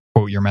maybe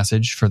quote your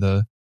message for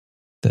the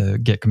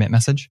git commit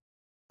message.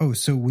 Oh,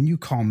 so when you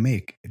call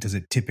make, does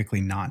it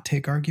typically not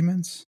take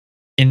arguments?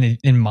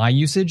 In my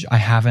usage, I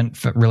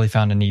haven't really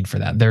found a need for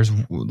that. There's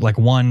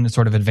one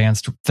sort of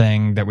advanced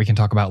thing that we can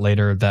talk about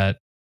later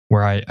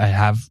where I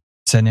have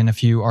sent in a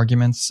few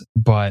arguments,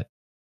 but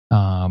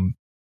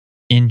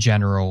in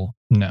general,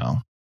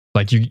 no.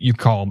 You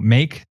call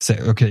make, say,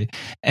 okay.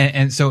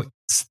 And so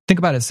think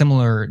about it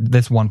similar,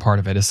 this one part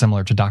of it is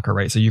similar to Docker,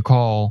 right? So you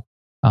call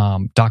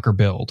Docker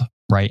build,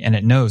 right? And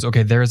it knows,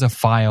 okay, there's a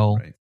file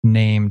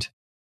named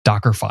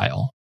Docker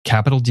file,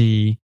 capital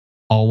D,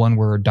 all one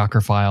word,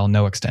 Docker file,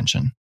 no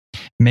extension.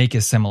 Make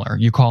is similar.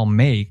 You call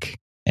make,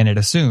 and it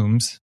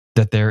assumes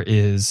that there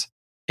is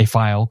a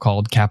file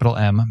called capital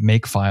M,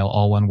 make file,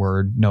 all one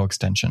word, no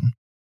extension,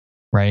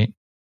 right?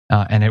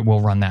 And it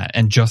will run that.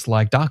 And just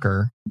like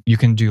Docker, you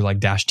can do like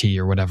 -t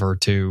or whatever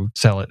to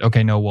sell it.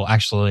 Okay, no, well,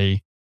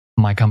 actually,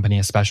 my company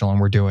is special and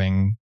we're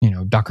doing,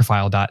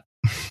 Dockerfile dot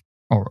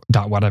or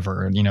dot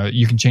whatever.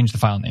 You can change the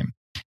file name.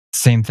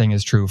 Same thing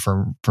is true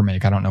for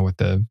make. I don't know what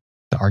the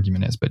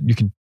argument is, but you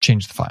can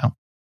change the file.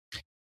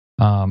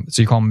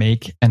 So you call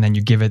make, and then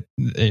you give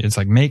it's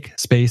like make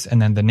space,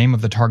 and then the name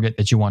of the target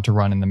that you want to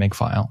run in the make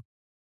file.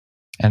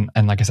 And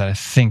like I said, I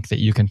think that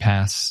you can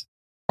pass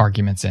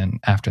arguments in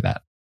after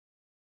that,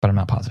 but I'm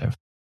not positive.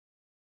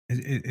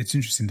 It's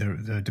interesting.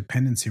 The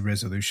dependency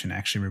resolution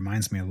actually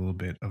reminds me a little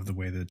bit of the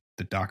way that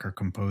the Docker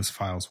Compose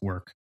files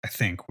work, I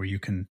think, where you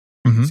can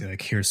say,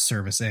 like, here's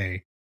service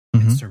A,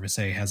 and service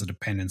A has a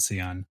dependency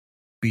on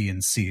B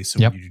and C. So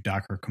when you do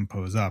Docker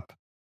Compose up.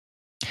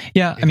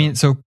 Yeah,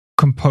 so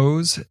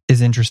Compose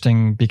is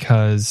interesting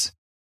because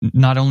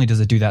not only does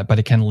it do that, but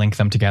it can link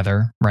them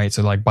together, right?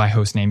 So like by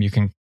host name, you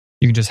can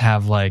just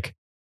have like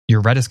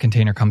your Redis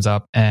container comes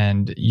up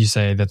and you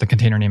say that the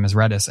container name is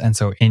Redis. And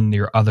so in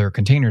your other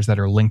containers that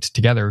are linked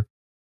together,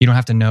 you don't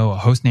have to know a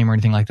host name or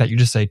anything like that. You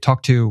just say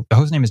talk to, the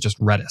host name is just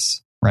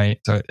Redis, right?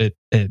 So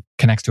it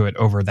connects to it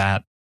over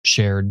that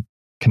shared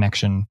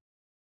connection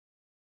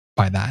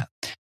by that.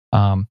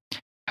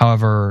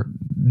 However,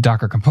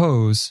 Docker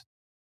Compose,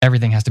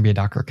 everything has to be a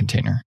Docker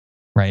container,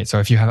 right? So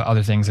if you have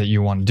other things that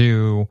you want to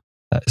do,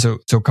 so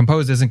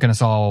Compose isn't going to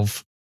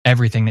solve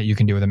everything that you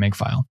can do with a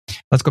Makefile.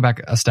 Let's go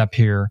back a step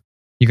here.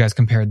 You guys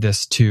compared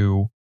this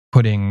to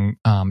putting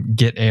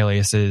Git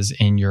aliases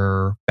in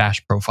your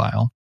Bash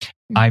profile.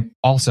 I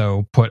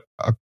also put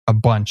a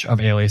bunch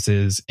of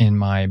aliases in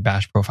my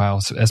Bash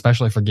profiles,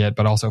 especially for Git,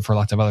 but also for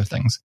lots of other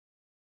things.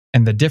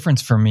 And the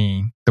difference for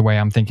me, the way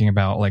I'm thinking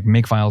about like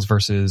Makefiles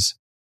versus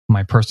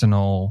my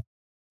personal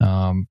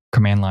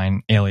command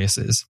line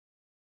aliases,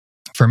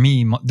 for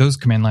me, those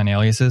command line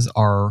aliases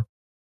are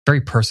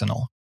very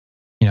personal.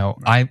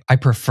 I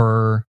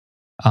prefer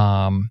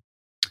I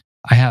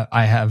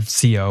have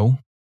CO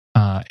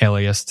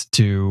aliased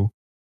to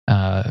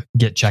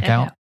Git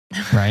checkout,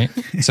 right?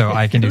 So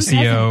I can do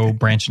CO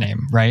branch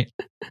name, right?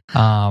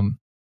 And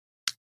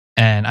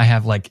I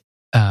have like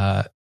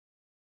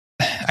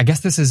I guess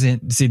this is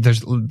in, see,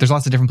 there's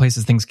lots of different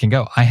places things can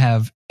go.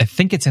 I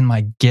think it's in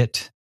my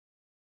Git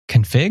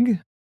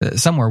config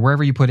somewhere,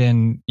 wherever you put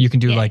in, you can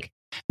do like,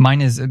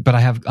 mine is, but I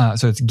have,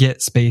 so it's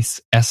Git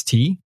space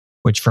ST,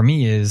 which for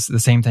me is the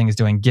same thing as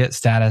doing Git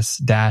status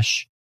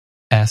dash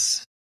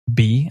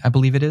SB, I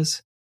believe it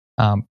is.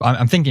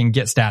 I'm thinking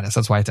Git status,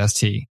 that's why it's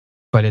ST,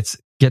 but it's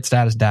Git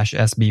status dash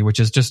SB, which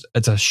is just,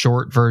 it's a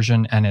short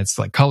version and it's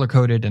like color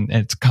coded and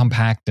it's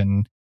compact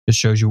and just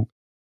shows you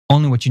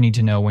only what you need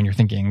to know when you're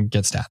thinking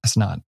Git status,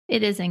 not.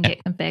 It is in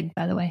Git config,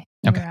 by the way.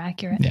 You're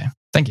accurate. Yeah.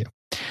 Thank you.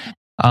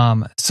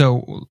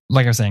 So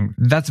like I was saying,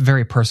 that's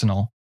very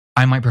personal.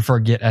 I might prefer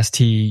Git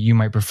ST. You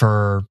might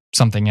prefer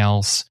something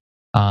else.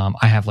 I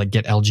have like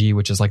Git LG,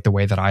 which is like the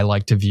way that I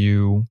like to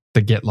view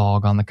the Git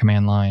log on the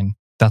command line,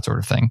 that sort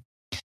of thing.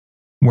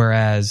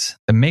 Whereas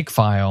the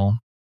Makefile,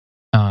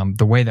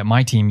 the way that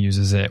my team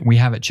uses it, we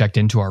have it checked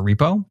into our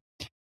repo.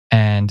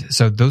 And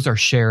so those are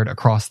shared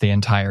across the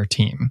entire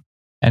team.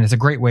 And it's a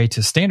great way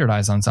to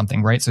standardize on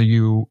something, right? So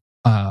you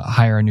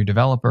hire a new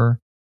developer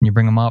and you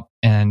bring them up,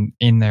 and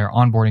in their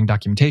onboarding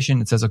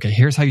documentation, it says, okay,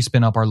 here's how you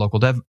spin up our local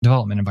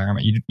development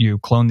environment. You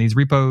clone these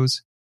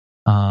repos,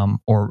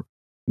 or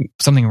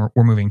something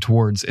we're moving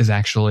towards is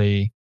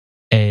actually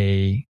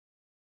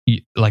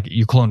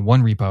you clone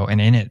one repo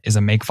and in it is a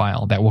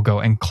Makefile that will go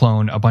and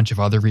clone a bunch of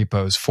other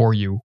repos for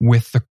you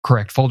with the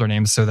correct folder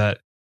names so that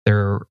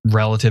they're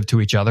relative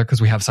to each other, because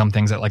we have some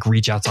things that like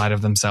reach outside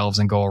of themselves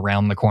and go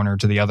around the corner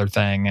to the other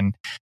thing. And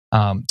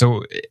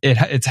so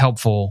it's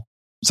helpful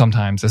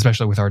sometimes,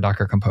 especially with our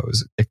Docker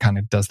Compose. It kind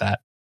of does that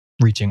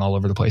reaching all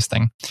over the place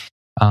thing.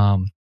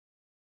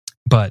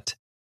 But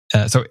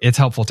so it's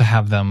helpful to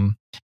have them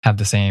have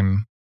the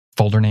same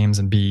folder names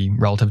and be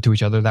relative to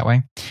each other that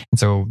way. And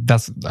so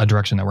that's a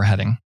direction that we're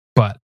heading.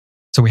 But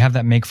so we have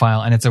that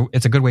Makefile, and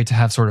it's a good way to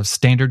have sort of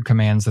standard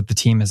commands that the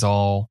team is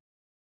all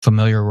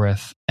familiar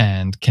with,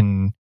 and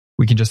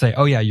we can just say,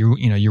 oh yeah,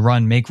 you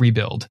run make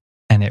rebuild,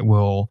 and it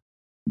will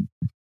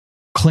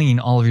clean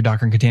all of your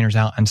Docker containers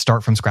out and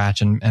start from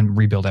scratch and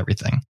rebuild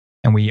everything.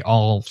 And we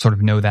all sort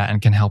of know that and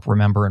can help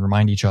remember and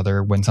remind each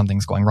other when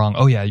something's going wrong.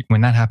 Oh yeah,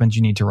 when that happens,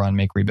 you need to run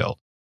make rebuild,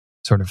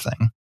 sort of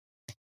thing.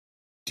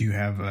 Do you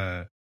have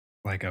a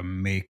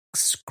make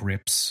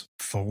scripts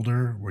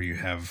folder where you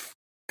have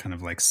kind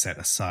of like set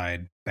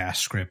aside bash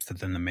script that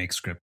then the make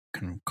script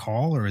can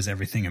call, or is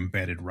everything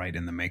embedded right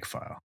in the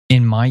Makefile?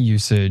 In my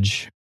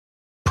usage,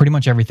 pretty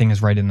much everything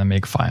is right in the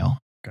Makefile.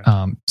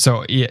 Okay.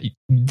 So yeah,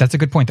 that's a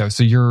good point though.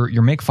 So your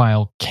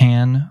Makefile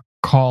can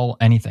call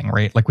anything,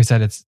 right? Like we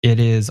said, it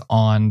is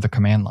on the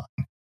command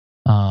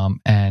line.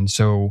 And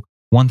so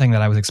one thing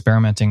that I was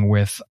experimenting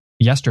with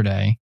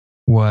yesterday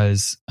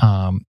was,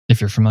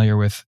 if you're familiar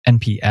with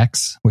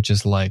npx, which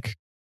is like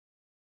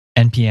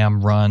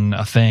npm run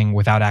a thing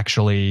without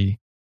actually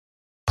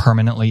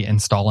permanently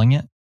installing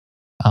it.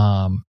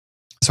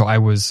 So I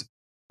was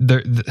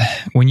there.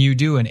 When you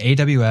do an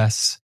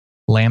AWS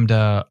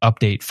Lambda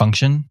update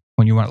function,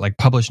 when you want to like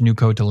publish new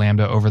code to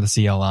Lambda over the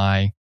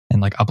CLI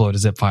and like upload a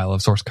zip file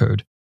of source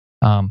code,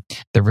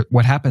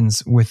 what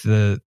happens with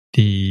the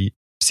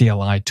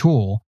CLI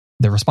tool,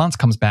 the response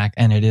comes back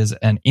and it is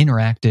an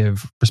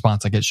interactive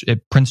response. Like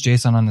it prints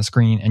JSON on the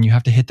screen and you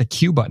have to hit the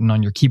Q button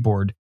on your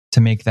keyboard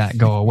to make that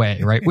go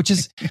away, right? Which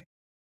is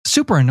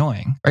super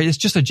annoying, right? It's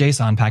just a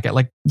JSON packet,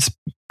 like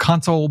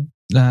console,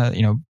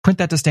 print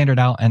that to standard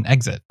out and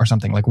exit or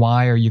something. Like,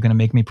 why are you going to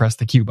make me press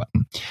the Q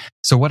button?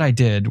 So what I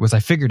did was I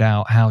figured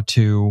out how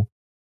to,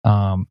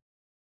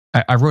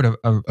 I wrote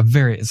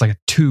it's like a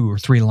 2 or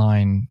 3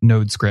 line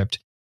Node script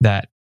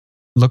that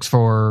looks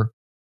for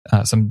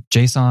some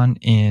JSON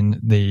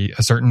in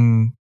a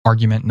certain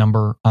argument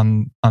number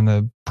on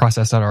the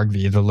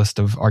process.argv, the list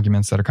of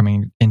arguments that are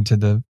coming into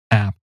the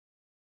app.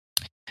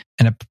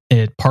 And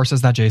it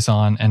parses that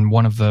JSON, and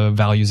one of the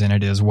values in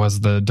it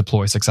was the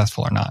deploy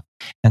successful or not.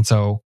 And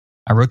so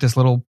I wrote this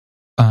little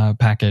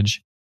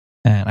package,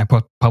 and I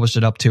published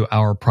it up to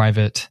our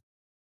private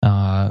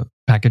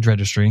package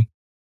registry.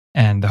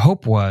 And the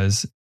hope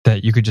was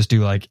that you could just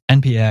do like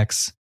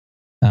npx,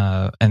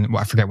 and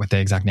I forget what the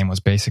exact name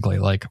was, basically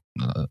like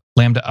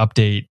lambda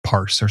update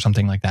parse or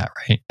something like that,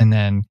 right? And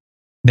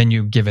then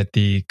you give it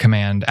the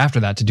command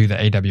after that to do the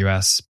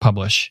AWS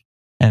publish.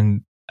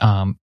 And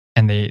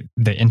the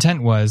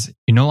intent was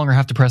you no longer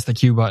have to press the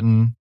Q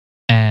button,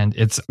 and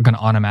it's going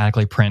to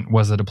automatically print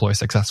was the deploy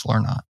successful or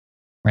not,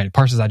 right? It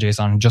parses that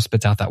JSON and just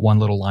spits out that one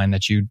little line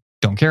that you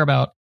don't care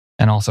about,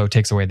 and also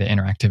takes away the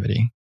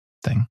interactivity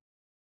thing.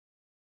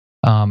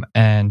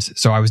 And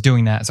so I was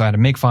doing that. So I had a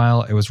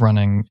makefile. It was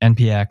running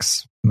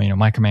npx,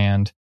 my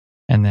command,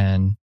 and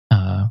then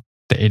the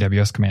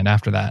AWS command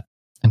after that,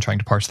 and trying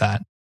to parse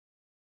that.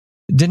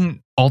 It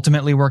didn't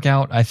ultimately work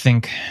out, I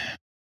think,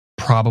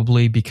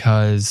 probably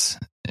because,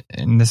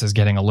 and this is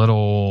getting a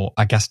little,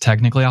 I guess,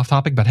 technically off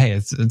topic, but hey,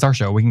 it's our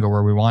show. We can go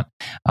where we want.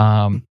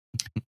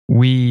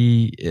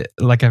 We,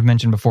 like I've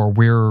mentioned before,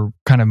 we're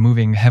kind of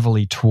moving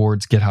heavily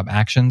towards GitHub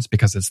Actions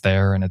because it's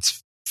there and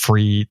it's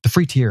free. The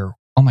free tier,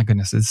 oh my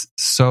goodness, is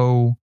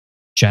so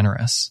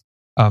generous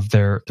of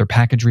their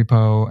package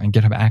repo and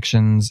GitHub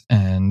Actions,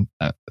 and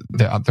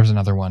there's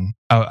another one.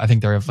 Oh, I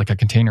think they have like a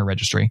container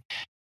registry.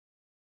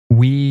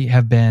 We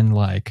have been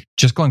like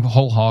just going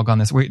whole hog on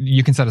this.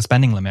 You can set a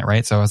spending limit,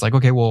 right? So I was like,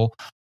 okay, well,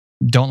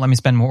 don't let me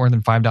spend more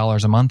than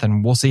 $5 a month,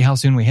 and we'll see how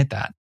soon we hit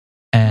that.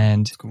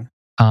 And that's cool.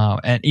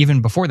 And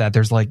even before that,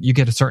 there's like you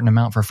get a certain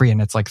amount for free,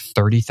 and it's like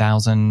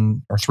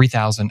 30,000 or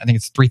 3,000. I think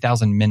it's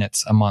 3,000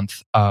 minutes a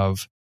month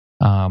of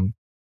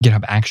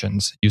GitHub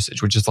Actions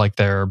usage, which is like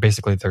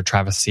basically their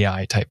Travis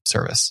CI type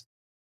service.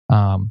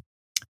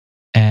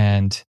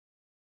 And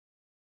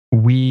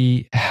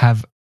we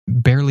have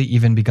barely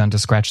even begun to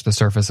scratch the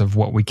surface of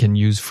what we can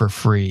use for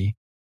free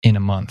in a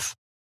month,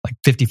 like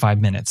 55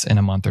 minutes in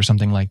a month or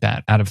something like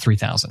that out of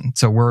 3,000.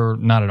 So we're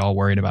not at all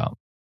worried about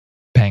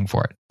paying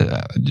for it.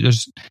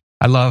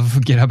 I love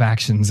GitHub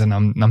Actions, and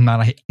I'm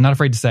not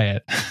afraid to say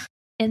it.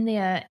 In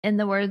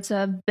the words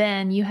of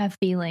Ben, you have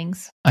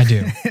feelings. I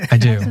do. I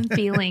have some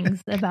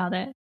feelings about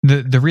it.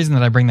 The reason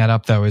that I bring that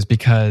up though is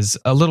because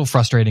a little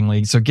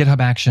frustratingly, so GitHub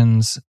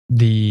Actions,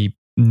 the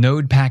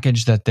Node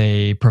package that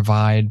they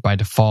provide by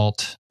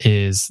default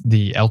is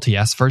the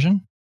LTS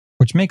version,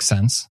 which makes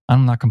sense.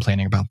 I'm not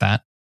complaining about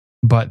that.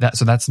 But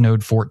that's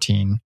Node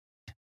 14.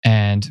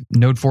 And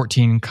Node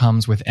 14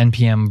 comes with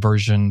NPM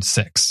version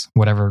 6,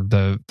 whatever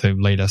the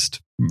latest,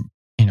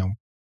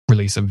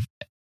 release of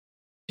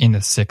in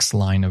the 6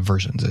 line of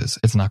versions is.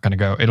 It's not going to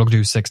go, it'll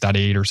do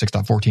 6.8 or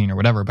 6.14 or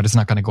whatever, but it's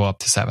not going to go up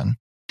to 7.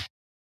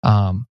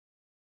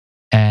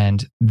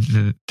 And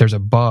there's a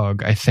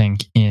bug, I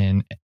think,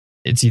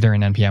 it's either in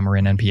NPM or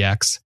in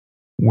NPX,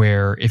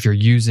 where if you're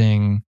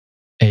using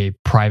a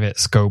private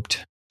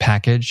scoped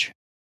package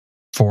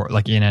for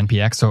like in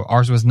NPX, so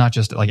ours was not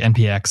just like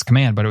NPX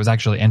command, but it was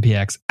actually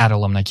NPX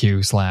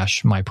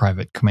 @alumniq / my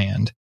private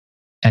command.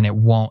 And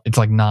it's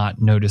like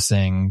not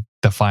noticing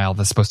the file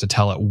that's supposed to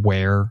tell it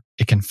where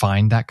it can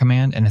find that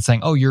command. And it's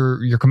saying, oh,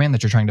 your command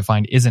that you're trying to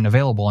find isn't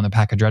available in the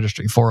package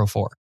registry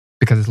 404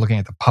 because it's looking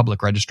at the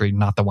public registry,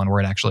 not the one where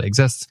it actually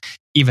exists,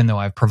 even though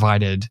I've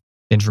provided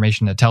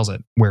information that tells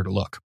it where to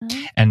look.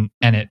 Mm-hmm.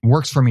 And it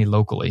works for me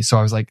locally. So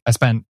I was like, I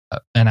spent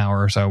an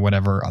hour or so,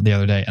 whatever, the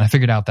other day, and I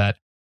figured out that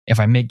if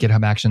I make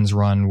GitHub Actions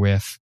run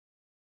with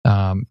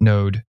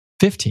Node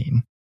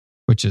 15,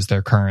 which is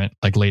their current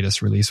like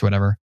latest release,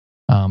 whatever,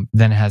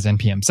 then it has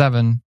NPM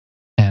 7,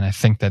 and I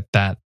think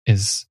that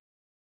is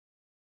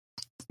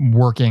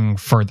working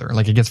further.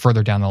 Like it gets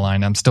further down the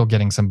line. I'm still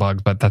getting some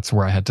bugs, but that's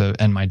where I had to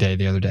end my day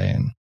the other day,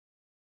 and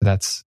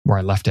that's where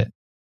I left it.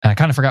 And I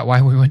kind of forgot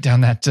why we went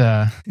down that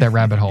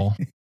rabbit hole.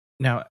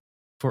 Now,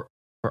 for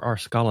our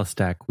Scala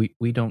stack,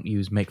 we don't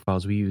use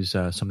makefiles. We use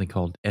something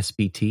called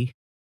SBT,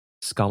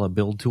 Scala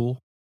Build Tool.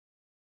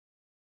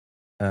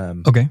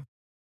 Okay.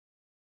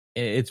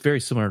 It's very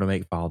similar to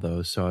Makefile,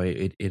 though. So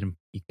you can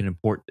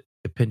import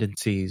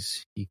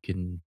dependencies. You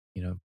can,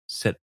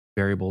 set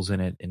variables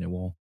in it, and it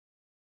will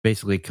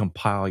basically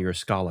compile your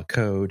Scala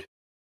code.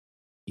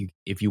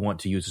 If you want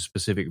to use a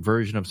specific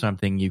version of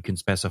something, you can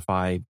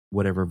specify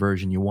whatever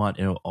version you want.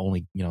 It'll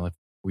only, if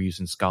we're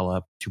using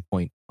Scala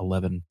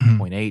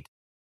 2.11.8,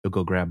 you'll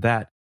go grab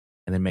that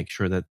and then make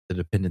sure that the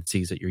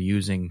dependencies that you're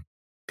using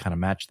kind of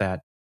match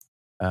that.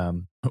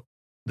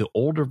 The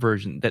older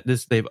version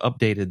they've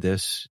updated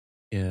this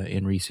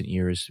in recent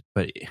years,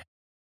 but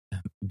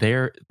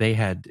they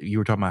had, you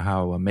were talking about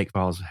how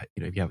Makefiles,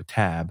 if you have a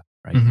tab,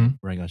 right,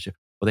 running on ship,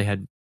 well, they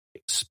had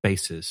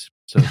spaces,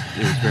 so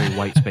it was very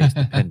white space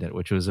dependent,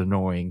 which was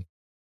annoying,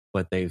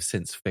 but they've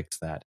since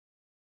fixed that.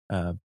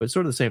 But it's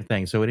sort of the same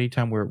thing. So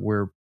anytime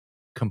we're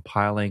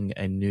compiling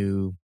a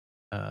new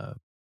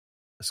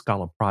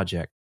Scala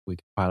project, we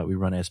compile it, we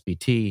run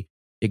SBT,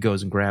 it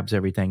goes and grabs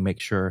everything, make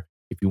sure,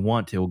 if you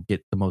want, it will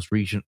get the most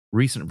recent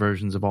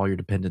versions of all your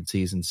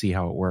dependencies and see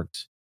how it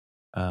works.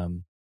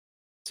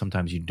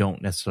 Sometimes you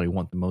don't necessarily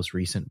want the most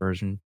recent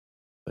version,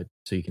 but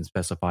so you can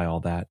specify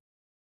all that.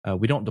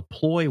 We don't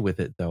deploy with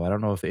it though. I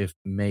don't know if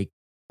Make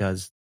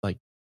does,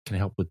 can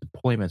help with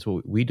deployments.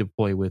 What we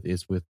deploy with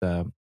is with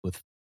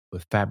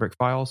Fabric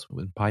files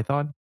with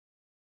Python,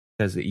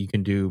 because you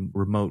can do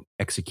remote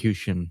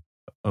execution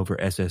over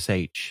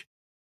SSH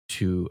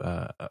to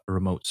a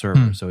remote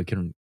server, so it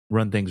can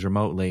run things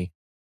remotely.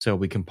 So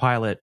we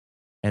compile it,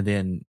 and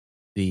then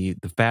the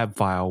fab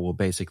file will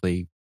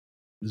basically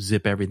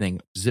zip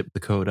the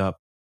code up,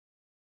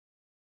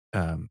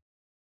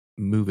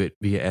 move it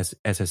via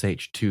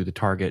SSH to the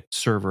target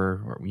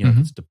server, or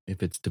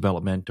if it's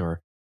development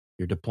or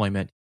your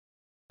deployment,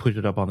 put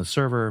it up on the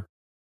server,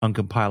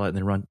 uncompile it, and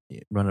then run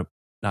it,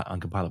 not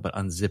uncompile it, but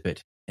unzip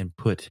it and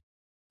put,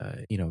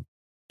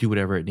 do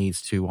whatever it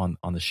needs to on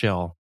the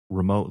shell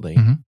remotely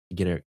to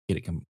get it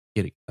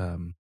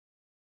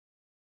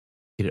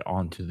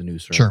onto the new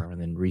server, and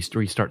then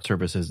restart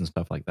services and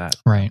stuff like that.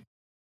 Right.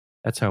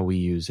 That's how we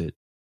use it.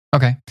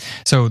 Okay.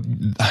 So,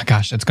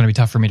 gosh, it's going to be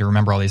tough for me to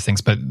remember all these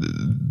things, but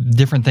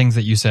different things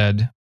that you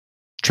said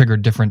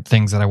triggered different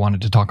things that I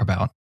wanted to talk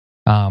about.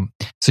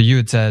 So you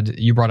had said,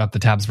 you brought up the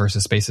tabs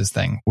versus spaces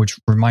thing, which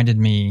reminded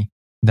me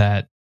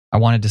that I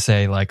wanted to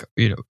say,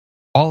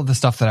 all of the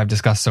stuff that I've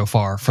discussed so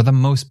far, for the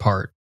most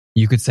part,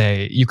 you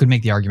could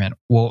make the argument,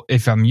 well,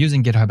 if I'm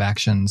using GitHub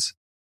Actions,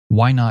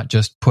 why not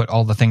just put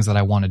all the things that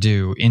I want to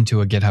do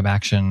into a GitHub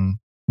Action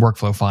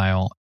workflow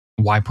file?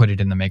 Why put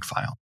it in the make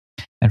file?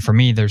 And for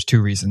me, there's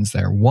two reasons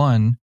there.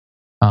 One,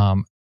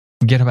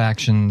 GitHub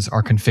Actions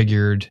are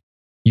configured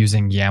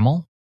using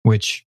YAML,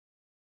 which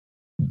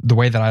the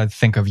way that I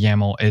think of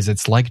YAML is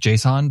it's like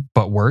JSON,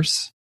 but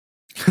worse.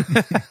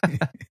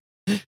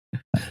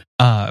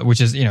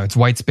 Which is, it's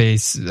white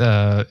space,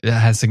 it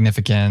has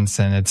significance,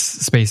 and it's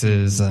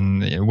spaces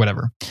and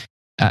whatever.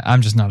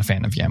 I'm just not a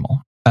fan of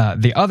YAML.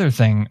 The other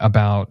thing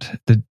about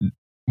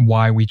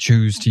why we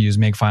choose to use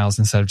Makefiles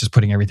instead of just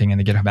putting everything in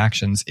the GitHub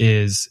Actions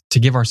is to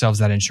give ourselves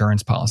that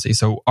insurance policy.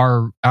 So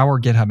our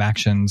GitHub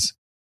Actions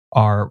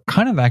are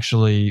kind of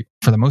actually,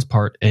 for the most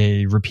part,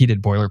 a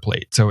repeated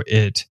boilerplate. So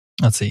it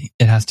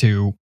has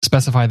to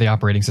specify the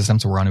operating system.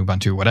 So we're on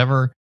Ubuntu,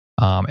 whatever.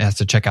 It has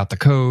to check out the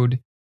code.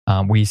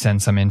 We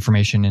send some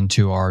information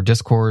into our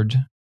Discord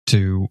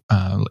to,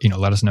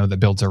 let us know that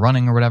builds are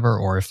running or whatever,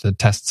 or if the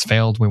tests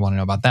failed, we want to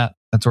know about that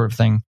sort of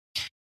thing.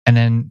 And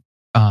then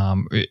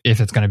if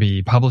it's going to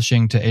be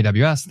publishing to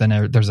AWS,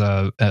 then there's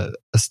a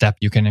step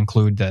you can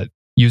include that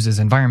uses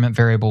environment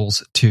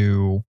variables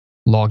to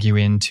log you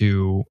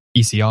into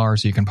ECR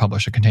so you can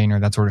publish a container,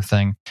 that sort of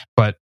thing.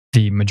 But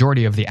the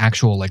majority of the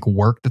actual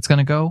work that's going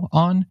to go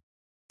on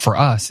for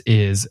us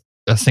is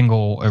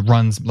it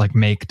runs like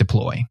make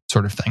deploy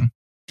sort of thing.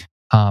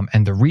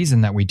 And the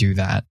reason that we do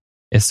that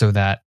is so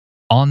that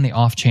on the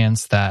off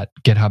chance that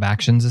GitHub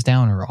Actions is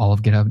down or all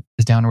of GitHub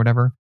is down or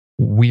whatever,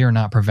 we are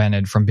not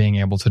prevented from being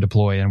able to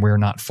deploy, and we're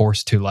not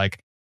forced to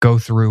go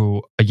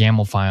through a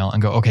YAML file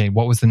and go, okay,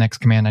 what was the next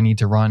command I need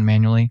to run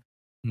manually?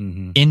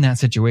 Mm-hmm. In that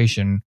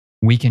situation,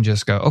 we can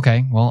just go,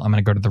 okay, well, I'm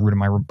going to go to the root of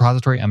my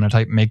repository. I'm going to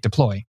type make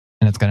deploy,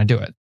 and it's going to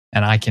do it.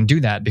 And I can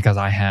do that because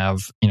I have,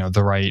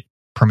 the right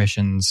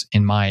permissions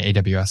in my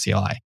AWS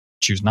CLI.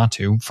 Choose not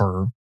to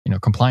for,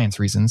 compliance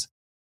reasons,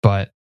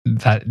 but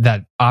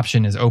that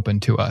option is open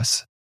to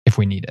us if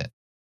we need it.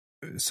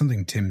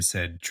 Something Tim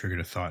said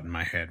triggered a thought in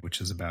my head, which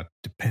is about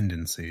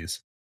dependencies.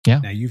 Yeah.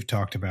 Now, you've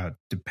talked about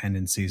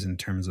dependencies in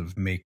terms of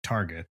make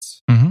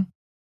targets,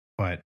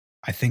 but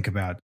I think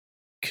about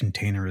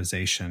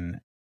containerization,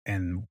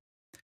 and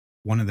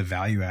one of the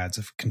value adds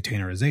of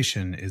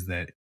containerization is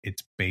that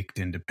it's baked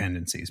in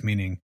dependencies,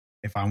 meaning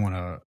if I want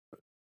to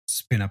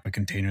spin up a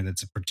container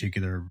that's a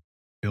particular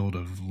build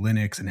of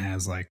Linux and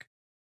has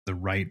the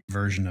right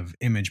version of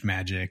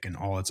ImageMagick and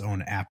all its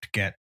own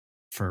apt-get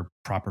for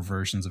proper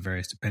versions of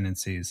various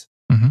dependencies,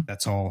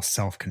 that's all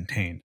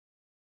self-contained.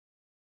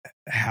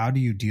 How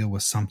do you deal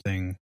with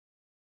something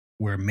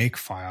where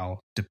Makefile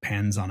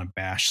depends on a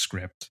bash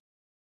script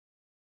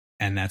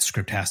and that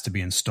script has to be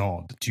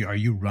installed? Are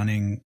you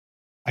running,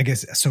 I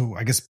guess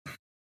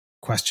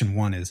question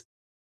one is,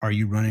 are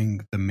you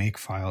running the make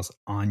files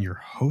on your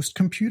host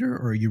computer,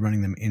 or are you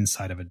running them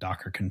inside of a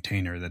Docker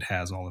container that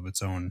has all of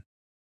its own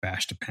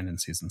bash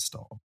dependencies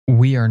installed?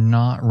 We are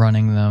not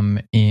running them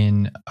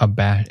in a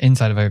bash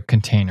inside of a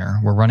container.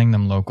 We're running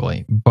them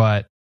locally,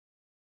 but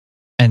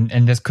and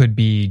this could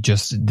be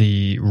just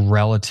the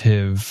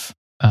relative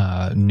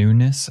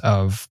newness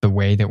of the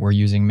way that we're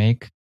using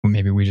make.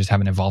 Maybe we just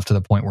haven't evolved to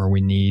the point where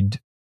we need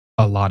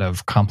a lot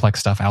of complex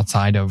stuff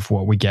outside of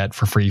what we get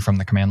for free from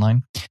the command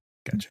line.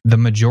 Gotcha. The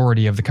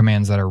majority of the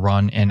commands that are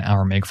run in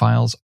our make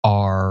files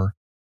are,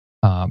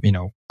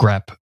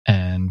 grep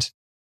and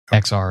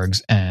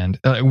xargs, and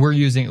we're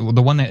using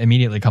the one that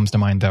immediately comes to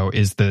mind though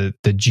is the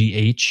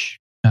GH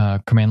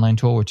command line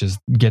tool, which is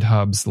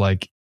GitHub's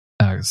like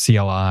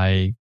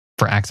CLI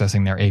for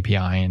accessing their API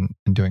and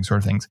doing sort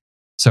of things.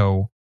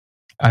 So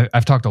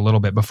I've talked a little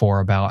bit before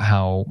about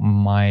how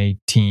my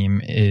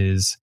team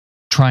is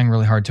trying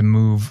really hard to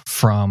move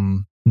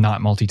from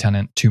not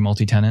multi-tenant to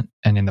multi-tenant.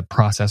 And in the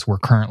process,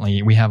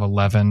 we have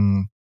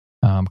 11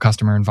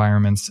 customer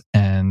environments.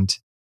 And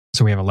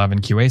so we have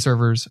 11 QA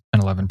servers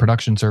and 11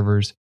 production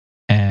servers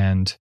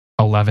and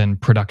 11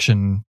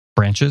 production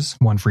branches,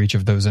 one for each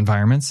of those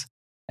environments.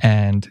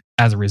 And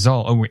as a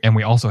result, and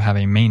we also have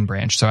a main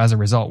branch. So as a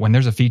result, when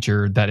there's a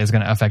feature that is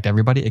going to affect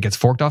everybody, it gets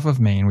forked off of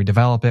main. We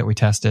develop it, we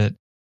test it,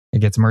 it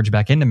gets merged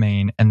back into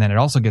main, and then it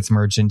also gets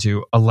merged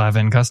into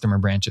 11 customer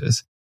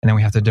branches. And then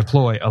we have to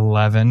deploy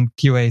 11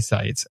 QA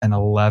sites and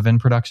 11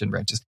 production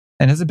branches.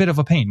 And it's a bit of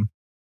a pain.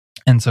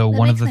 And so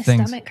one of the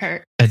things, stomach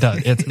hurt. It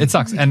does. It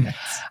sucks. And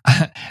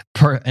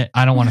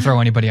I don't want to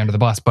throw anybody under the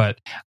bus, but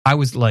I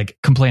was like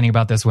complaining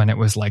about this when it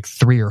was like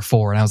 3 or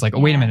 4. And I was like, oh,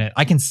 wait a minute.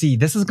 I can see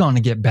this is going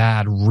to get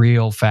bad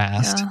real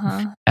fast.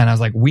 Uh-huh. And I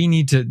was like, we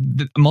need to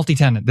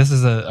multi-tenant. This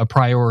is a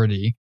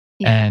priority.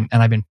 Yeah.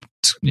 And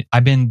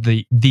I've been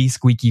the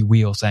squeaky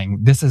wheel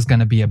saying this is going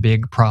to be a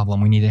big problem.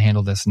 We need to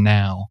handle this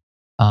now.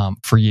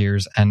 For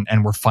years,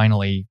 and we're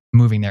finally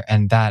moving there,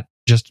 and that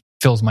just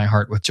fills my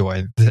heart with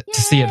joy to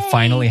see it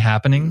finally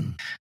happening.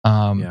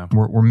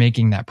 We're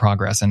making that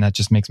progress, and that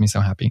just makes me so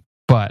happy.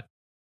 But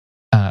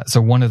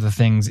so one of the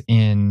things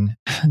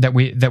that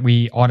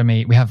we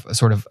automate, we have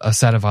sort of a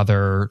set of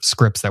other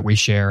scripts that we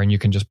share, and you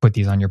can just put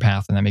these on your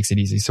path, and that makes it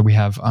easy. So we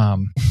have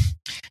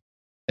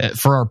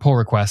for our pull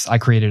requests, I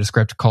created a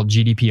script called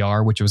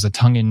GDPR, which was a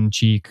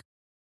tongue-in-cheek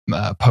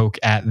poke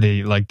at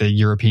the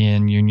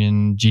European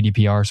Union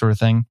GDPR sort of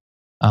thing.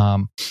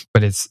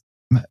 But it's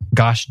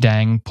gosh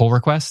dang pull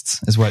requests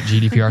is what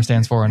GDPR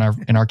stands for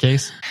in our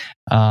case.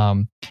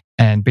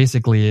 And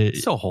basically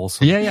it's so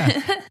wholesome.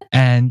 Yeah.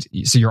 And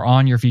so you're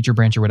on your feature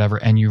branch or whatever,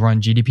 and you run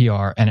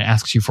GDPR, and it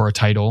asks you for a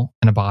title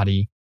and a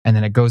body, and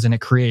then it goes and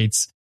it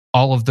creates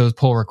all of those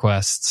pull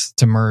requests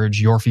to merge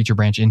your feature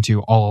branch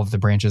into all of the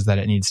branches that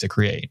it needs to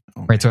create.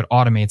 Okay. Right. So it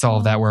automates all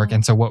of that work.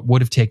 And so what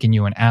would have taken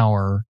you an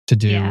hour to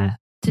do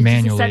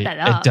manually,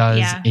 it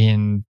does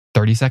in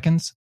 30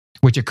 seconds,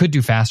 which it could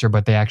do faster,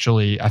 but I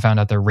found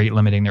out they're rate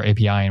limiting their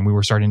API, and we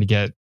were starting to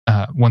get,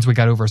 once we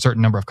got over a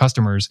certain number of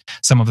customers,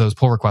 some of those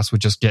pull requests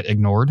would just get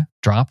ignored,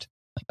 dropped.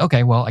 Like,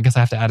 okay, well, I guess I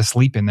have to add a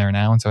sleep in there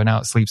now. And so now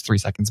it sleeps 3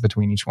 seconds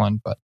between each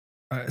one. But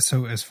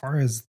so as far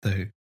as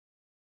the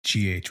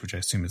GH, which I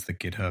assume is the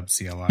GitHub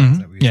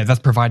CLI, that's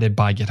provided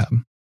by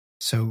GitHub.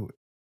 So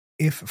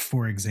if,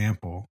 for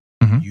example,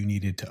 you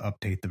needed to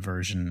update the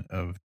version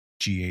of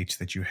GH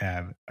that you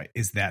have,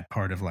 is that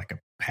part of like a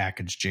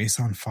package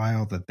JSON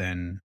file that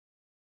then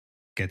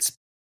gets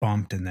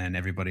bumped and then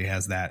everybody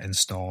has that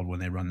installed when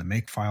they run the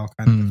make file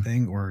kind of a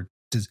thing? Or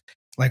does,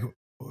 like,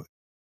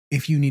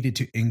 if you needed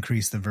to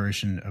increase the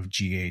version of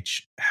GH,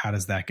 how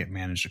does that get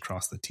managed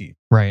across the team?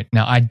 Right.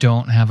 Now, I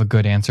don't have a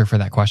good answer for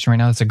that question right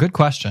now. It's a good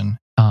question.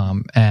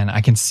 And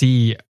I can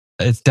see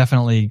it's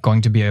definitely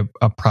going to be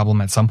a problem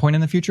at some point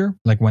in the future.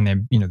 Like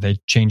when they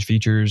change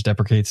features,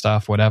 deprecate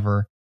stuff,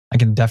 whatever. I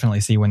can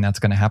definitely see when that's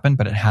going to happen,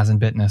 but it hasn't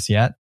bitten us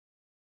yet.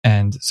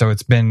 And so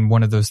it's been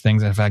one of those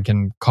things that, if I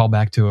can call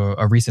back to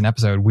a recent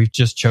episode, we've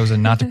just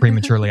chosen not to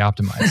prematurely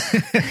optimize.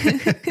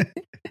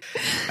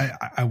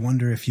 I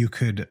wonder if you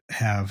could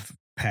have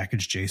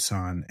package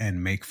JSON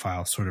and make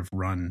file sort of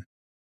run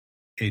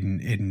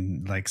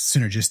in like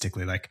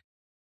synergistically. Like,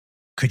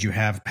 could you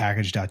have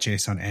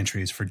package.json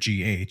entries for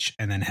GH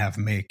and then have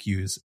make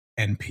use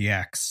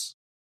NPX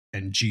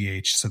and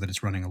GH so that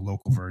it's running a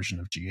local version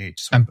of GH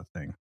sort of a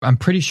thing? I'm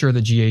pretty sure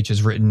that GH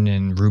is written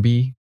in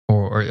Ruby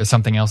or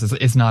something else.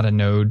 It's not a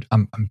Node.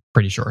 I'm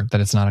pretty sure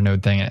that it's not a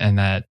Node thing, and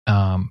that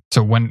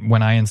so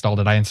when I installed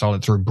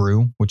it through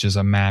Brew, which is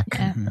a Mac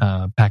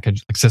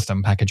package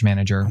system package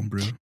manager.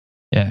 Homebrew.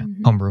 Yeah,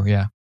 Homebrew.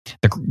 Yeah,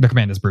 the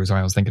command is Brew, so I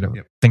always think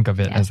of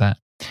it as that.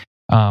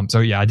 So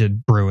I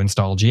did brew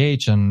install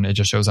GH, and it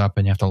just shows up,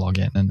 and you have to log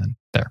in, and then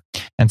there.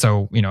 And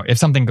so, if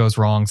something goes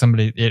wrong,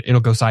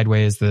 it'll go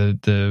sideways.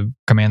 The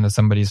command that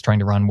somebody's trying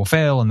to run will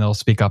fail, and they'll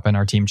speak up in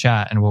our team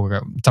chat, and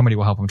somebody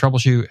will help them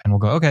troubleshoot, and we'll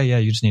go, okay, yeah,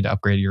 you just need to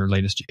upgrade your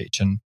latest GH.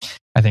 And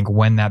I think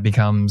when that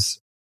becomes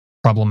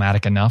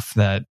problematic enough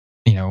that,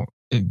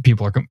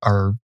 people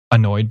are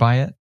annoyed by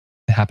it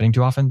happening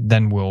too often,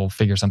 then we'll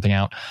figure something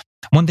out.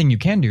 One thing you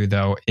can do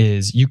though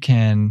is you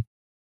can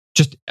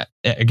just,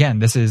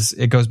 again,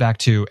 it goes back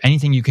to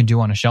anything you can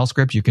do on a shell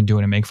script, you can do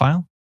in a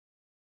Makefile.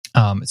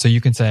 So you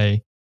can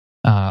say,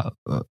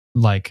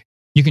 like,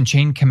 you can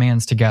chain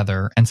commands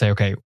together and say,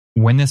 okay,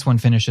 when this one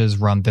finishes,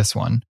 run this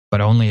one,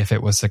 but only if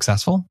it was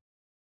successful.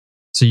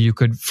 So you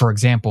could, for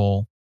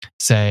example,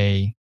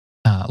 say,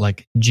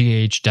 like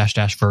gh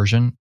 --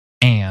 version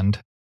and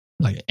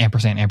like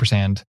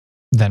ampersand,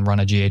 then run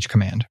a gh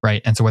command,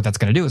 right? And so what that's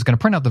going to do is going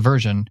to print out the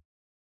version,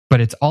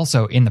 but it's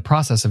also in the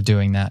process of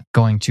doing that,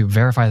 going to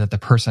verify that the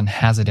person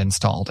has it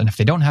installed. And if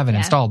they don't have it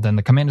installed, then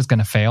the command is going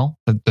to fail.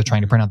 They're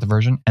trying to print out the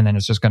version, and then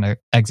it's just going to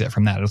exit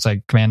from that. It'll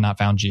say command not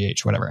found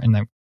gh, whatever. And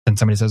then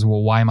somebody says,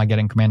 well, why am I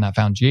getting command not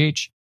found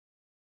gh?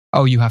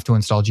 Oh, you have to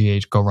install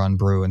gh, go run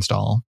brew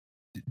install.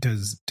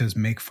 Does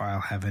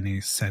Makefile have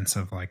any sense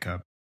of like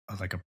a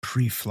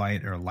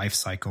pre-flight or life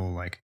cycle,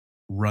 like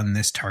run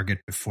this target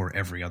before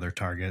every other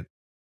target,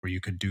 where you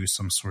could do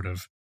some sort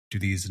of, do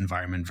these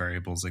environment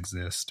variables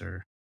exist?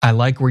 Or I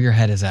like where your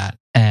head is at.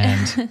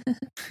 And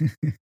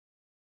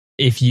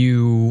if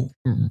you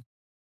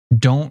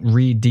don't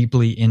read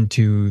deeply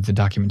into the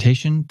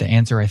documentation, the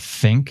answer, I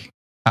think,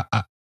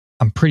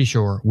 I'm pretty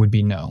sure, would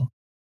be no.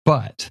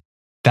 But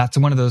that's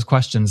one of those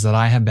questions that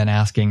I have been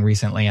asking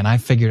recently, and I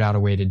figured out a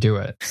way to do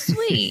it.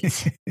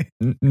 Sweet.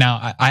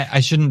 Now, I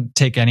shouldn't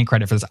take any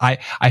credit for this.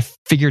 I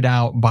figured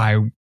out by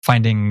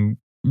finding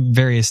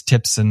various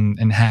tips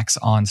and hacks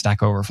on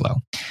Stack Overflow.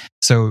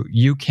 So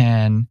you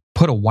can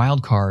put a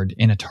wildcard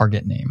in a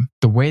target name.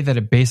 The way that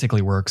it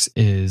basically works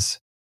is,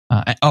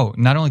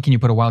 not only can you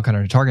put a wildcard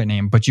in a target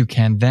name, but you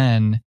can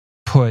then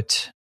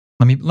put,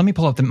 let me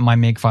pull up my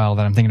Makefile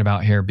that I'm thinking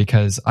about here,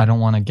 because I don't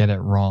want to get it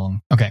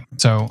wrong. Okay,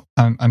 so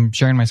I'm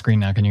sharing my screen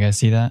now. Can you guys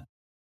see that?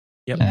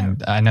 Yep.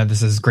 And I know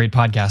this is great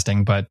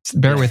podcasting, but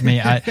bear with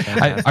me.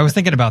 I was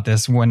thinking about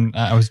this when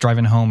I was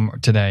driving home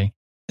today.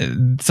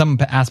 Some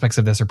aspects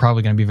of this are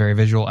probably going to be very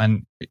visual,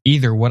 and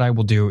either what I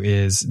will do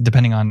is,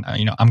 depending on,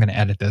 I'm going to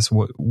edit this,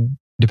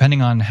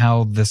 depending on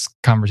how this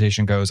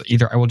conversation goes,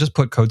 either I will just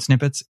put code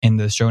snippets in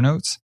the show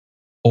notes,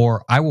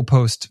 or I will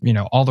post,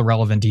 all the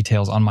relevant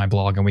details on my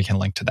blog, and we can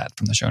link to that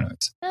from the show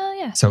notes. Oh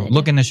yeah. So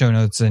look in the show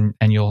notes and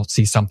you'll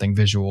see something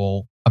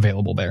visual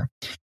available there.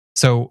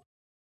 So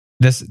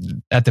this,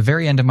 at the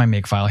very end of my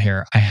Makefile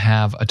here, I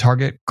have a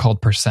target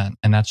called %,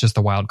 and that's just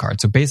the wildcard.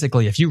 So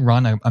basically, if you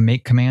run a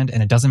make command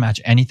and it doesn't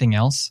match anything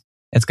else,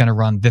 it's going to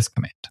run this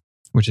command,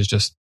 which is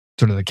just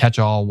sort of the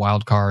catch-all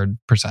wildcard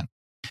 %.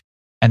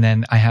 And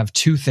then I have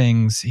two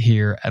things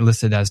here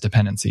listed as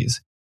dependencies.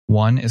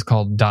 One is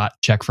called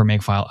 .check for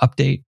Makefile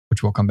update,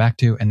 which we'll come back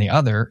to, and the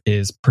other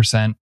is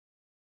 %-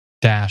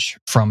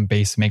 from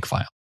base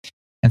Makefile.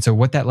 And so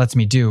what that lets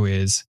me do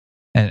is,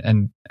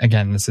 and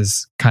again, this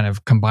is kind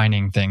of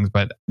combining things,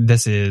 but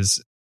this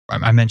is,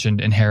 I mentioned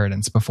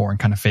inheritance before and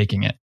kind of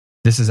faking it.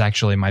 This is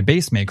actually my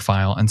base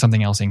Makefile, and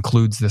something else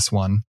includes this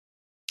one,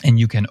 and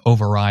you can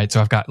override.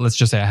 So I've got, let's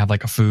just say I have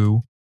like a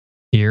foo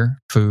here,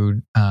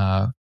 food,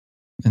 and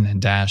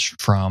then -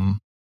 from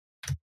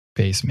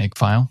base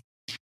Makefile.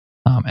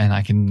 And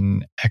I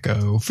can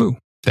echo foo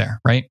there,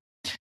 right?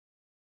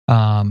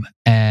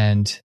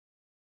 And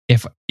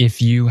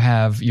if you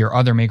have your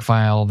other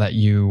Makefile that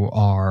you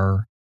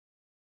are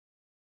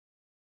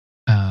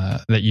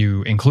that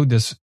you include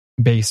this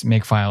base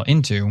Makefile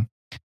into,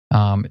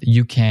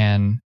 you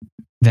can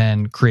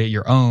then create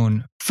your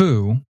own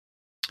foo,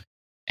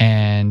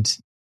 and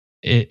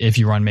if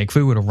you run make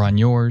foo, it'll run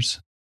yours,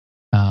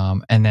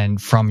 and then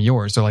from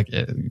yours. So like,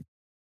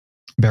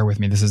 bear with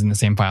me, this isn't the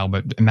same file,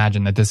 but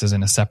imagine that this is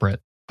in a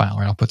separate file,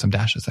 right? I'll put some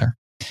dashes there.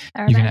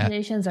 Our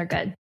imaginations are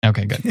good.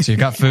 Okay, good. So you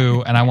got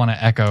foo, and I want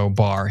to echo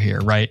bar here,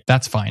 right?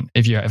 That's fine.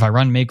 If I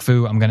run make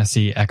foo, I'm going to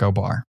see echo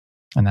bar,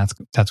 and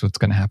that's what's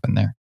going to happen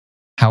there.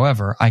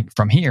 However,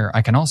 from here,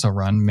 I can also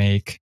run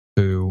make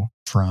foo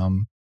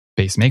from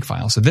base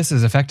Makefile. So this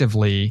is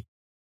effectively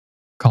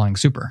calling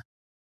super,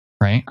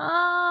 right?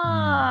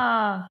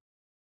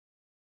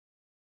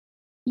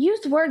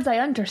 Use words I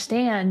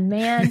understand,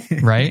 man.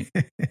 Right?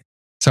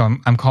 So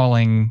I'm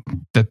calling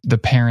the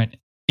parent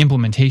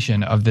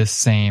implementation of this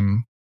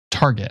same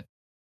target.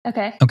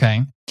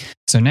 Okay.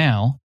 So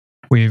now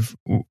we've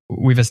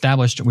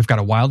established we've got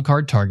a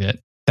wildcard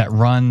target that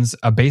runs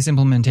a base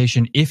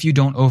implementation if you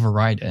don't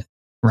override it,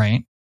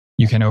 right?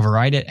 You can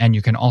override it, and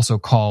you can also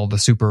call the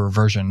super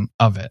version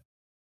of it.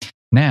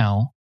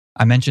 Now,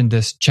 I mentioned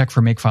this check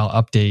for Makefile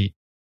update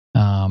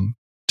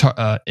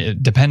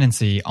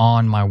dependency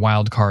on my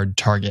wildcard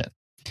target.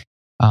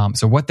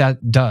 So what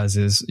that does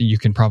is, you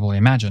can probably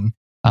imagine,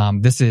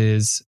 this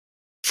is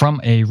from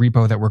a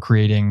repo that we're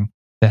creating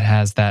that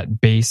has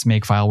that base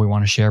Makefile we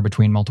want to share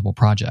between multiple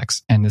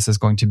projects. And this is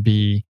going to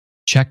be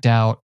checked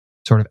out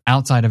sort of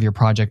outside of your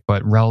project,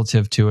 but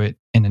relative to it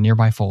in a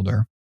nearby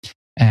folder.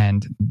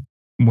 And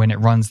when it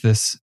runs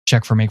this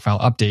check for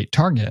Makefile update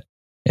target,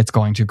 it's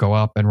going to go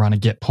up and run a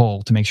git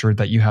pull to make sure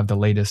that you have the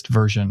latest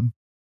version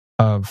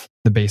of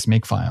the base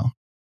Makefile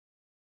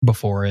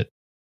before it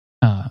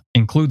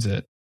includes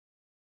it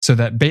So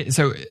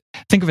so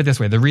think of it this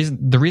way. The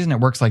reason it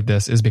works like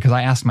this is because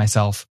I asked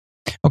myself,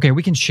 okay,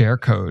 we can share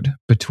code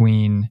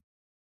between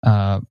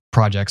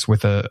projects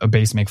with a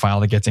base make file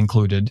that gets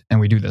included, and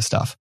we do this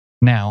stuff.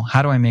 Now,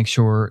 how do I make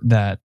sure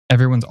that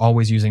everyone's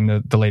always using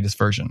the latest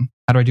version?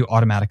 How do I do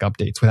automatic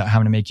updates without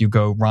having to make you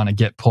go run a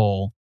git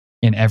pull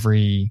in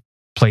every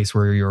place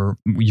where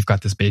you've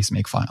got this base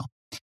make file?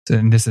 So,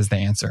 and this is the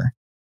answer.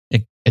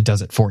 It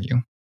does it for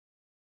you.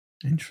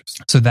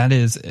 Interesting. So that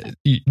is,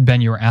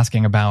 Ben, you were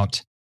asking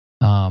about,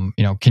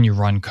 can you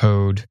run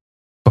code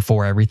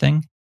before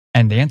everything?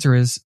 And the answer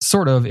is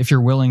sort of, if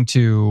you're willing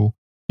to,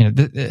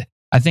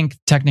 I think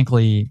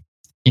technically,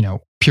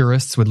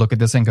 purists would look at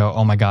this and go,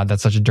 oh my God,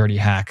 that's such a dirty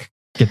hack.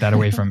 Get that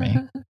away from me.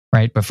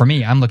 Right. But for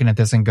me, I'm looking at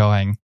this and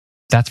going,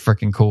 that's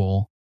freaking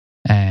cool.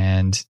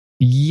 And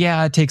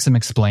yeah, it takes some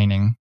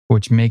explaining,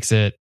 which makes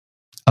it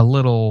a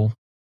little,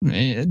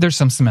 there's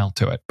some smell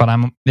to it, but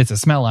it's a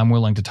smell I'm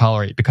willing to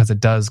tolerate because it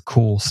does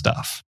cool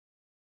stuff.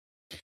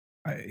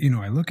 I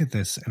look at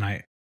this and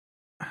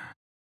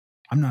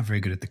I'm not very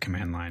good at the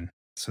command line.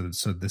 So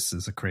this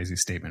is a crazy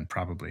statement,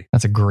 probably.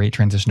 That's a great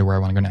transition to where I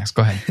want to go next.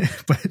 Go ahead.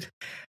 But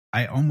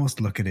I almost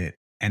look at it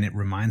and it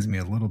reminds me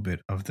a little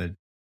bit of the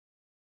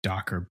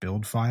Docker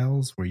build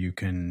files where you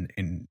can,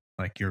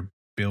 your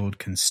build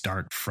can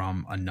start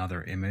from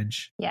another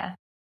image. Yeah.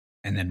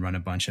 And then run a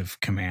bunch of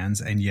commands.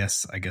 And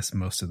yes, I guess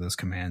most of those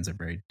commands are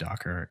very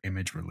Docker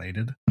image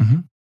related.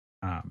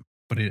 Mm-hmm.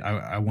 But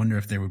I wonder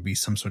if there would be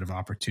some sort of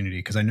opportunity,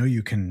 because I know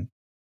you can.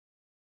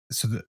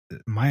 So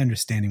my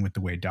understanding with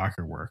the way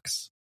Docker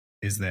works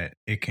is that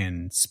it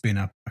can spin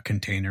up a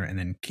container and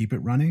then keep it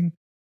running,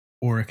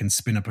 or it can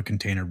spin up a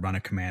container, run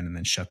a command, and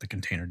then shut the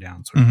container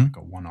down, sort of like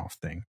a one-off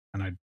thing.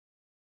 And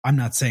I'm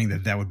not saying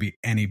that would be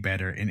any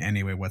better in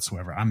any way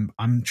whatsoever.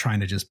 I'm trying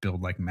to just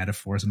build like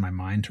metaphors in my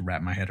mind to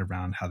wrap my head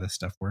around how this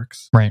stuff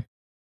works. Right.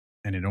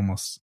 And it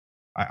almost,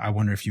 I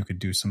wonder if you could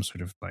do some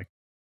sort of like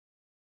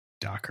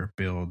Docker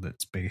build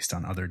that's based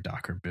on other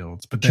Docker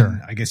builds. But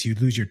then I guess you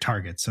lose your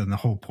targets. So the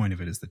whole point of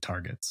it is the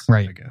targets.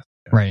 Right. I guess.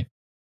 Yeah. Right.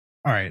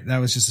 All right. That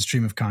was just a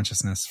stream of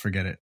consciousness.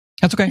 Forget it.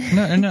 That's okay.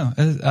 No.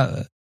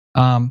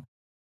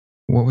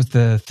 What was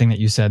the thing that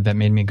you said that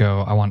made me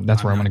go,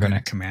 that's where I want to go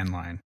next? Command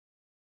line.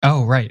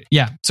 Oh, right.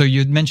 Yeah. So you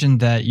had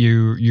mentioned that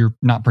you're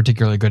not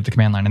particularly good at the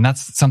command line, and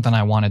that's something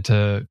I wanted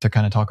to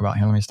kind of talk about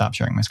here. Let me stop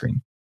sharing my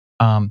screen.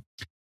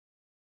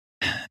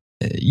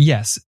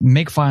 Yes,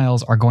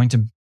 makefiles are going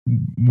to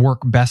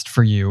work best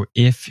for you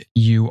if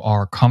you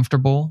are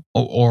comfortable,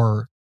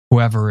 or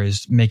whoever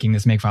is making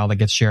this makefile that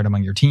gets shared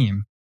among your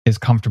team is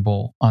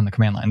comfortable on the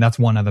command line. That's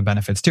one of the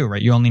benefits too,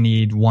 right? You only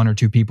need 1 or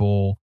 2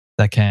 people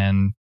that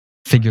can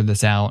figure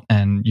this out,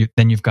 and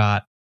then you've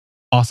got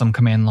awesome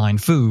command line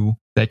foo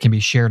that can be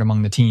shared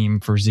among the team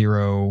for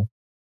 0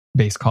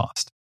 base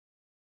cost.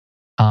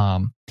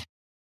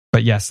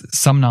 But yes,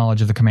 some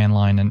knowledge of the command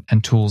line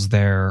and tools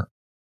there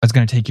is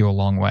going to take you a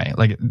long way.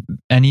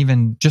 And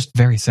even just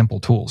very simple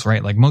tools,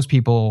 right? Like most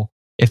people,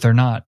 if they're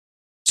not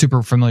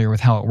super familiar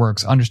with how it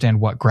works, understand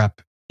what grep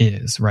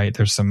is, right?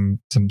 There's some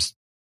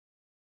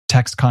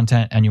text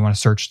content and you want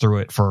to search through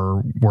it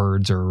for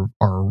words or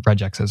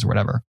regexes or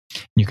whatever.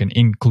 You can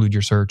include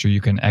your search or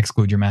you can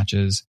exclude your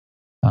matches.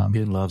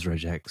 Ben loves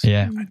regex.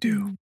 Yeah, I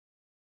do.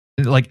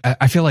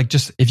 I feel like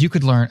just if you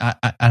could learn, and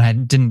I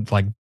didn't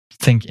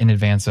think in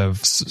advance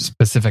of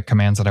specific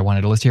commands that I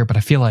wanted to list here, but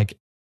I feel like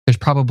there's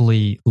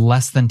probably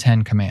less than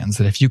 10 commands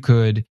that if you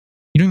don't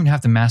even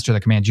have to master the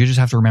commands. You just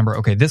have to remember,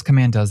 okay, this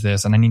command does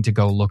this, and I need to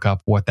go look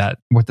up what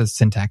the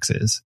syntax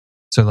is.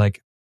 So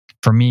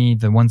for me,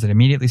 the ones that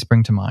immediately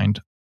spring to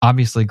mind,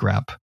 obviously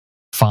grep.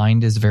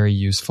 Find is very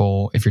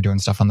useful if you're doing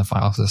stuff on the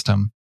file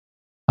system.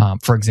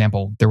 For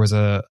example, there was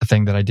a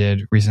thing that I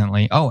did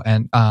recently.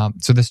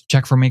 So this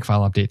check for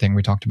makefile update thing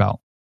we talked about.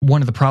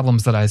 One of the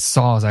problems that I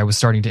saw as I was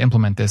starting to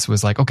implement this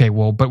was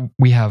but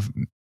we have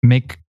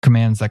make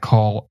commands that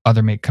call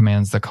other make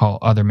commands that call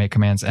other make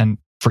commands. And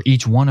for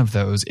each one of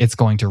those, it's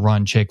going to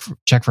run check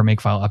for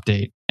makefile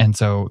update. And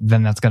so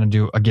then that's going to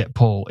do a git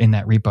pull in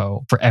that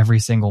repo for every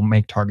single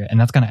make target. And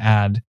that's going to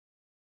add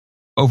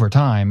over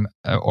time,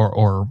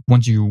 or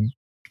once you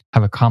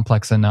have a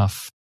complex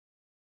enough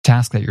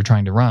task that you're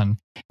trying to run,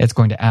 it's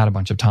going to add a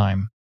bunch of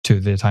time to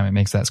the time it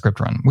makes that script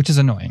run, which is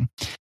annoying.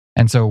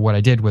 And so what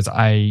I did was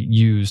I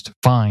used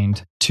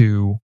find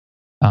to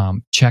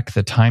check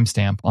the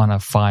timestamp on a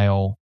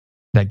file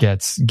that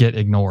gets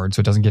ignored,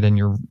 so it doesn't get in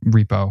your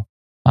repo.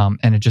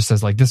 And it just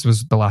says this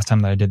was the last time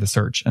that I did the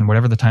search, and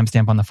whatever the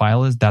timestamp on the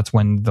file is, that's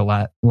when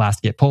the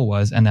last git pull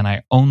was, and then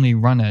I only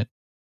run it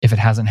if it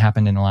hasn't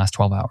happened in the last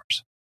 12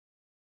 hours.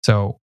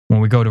 So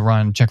when we go to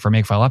run check for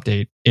makefile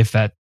update, if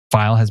that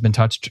file has been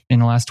touched in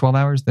the last 12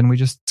 hours, then we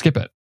just skip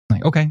it.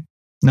 Okay,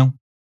 no,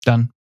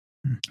 done.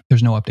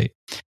 There's no update.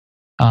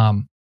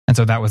 And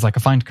so that was a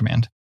find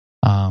command.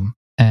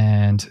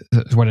 And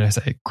what did I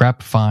say?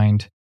 Grep,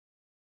 find,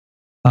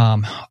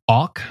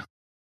 awk,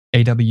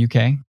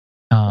 AWK.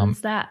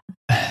 What's that?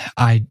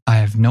 I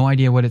have no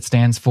idea what it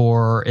stands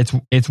for.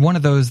 It's one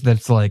of those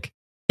that's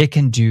it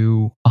can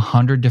do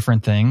 100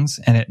 different things,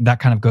 and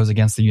that kind of goes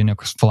against the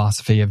Unix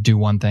philosophy of do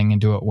one thing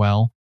and do it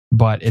well.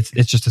 But it's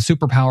just a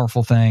super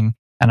powerful thing,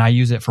 and I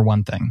use it for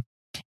one thing.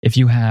 If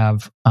you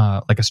have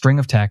like a string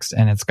of text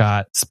and it's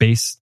got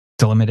space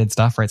delimited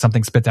stuff, right?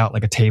 Something spits out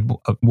like a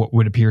table, what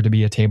would appear to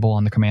be a table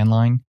on the command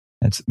line.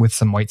 It's with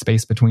some white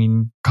space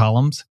between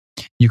columns.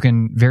 You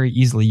can very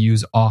easily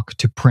use awk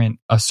to print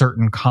a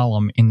certain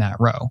column in that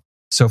row.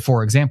 So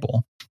for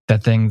example,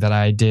 that thing that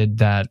I did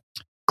that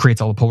creates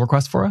all the pull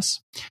requests for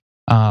us,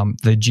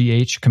 the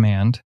GH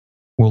command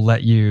will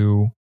let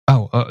you,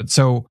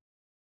 so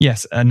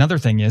yes, another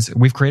thing is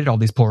we've created all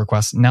these pull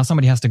requests. Now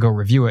somebody has to go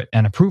review it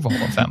and approve all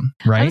of them,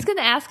 right? I was going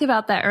to ask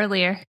about that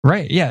earlier.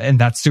 Right, yeah, and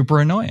that's super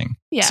annoying.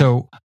 Yeah.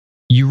 So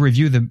you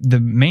review the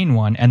main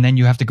one, and then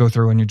you have to go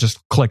through and you just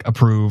click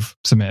approve,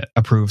 submit,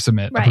 approve,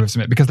 submit, right. approve,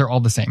 submit, because they're all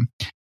the same.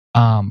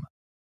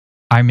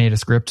 I made a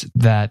script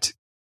that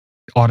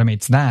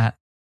automates that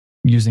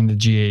using the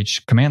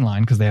GH command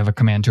line because they have a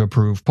command to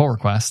approve pull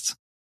requests.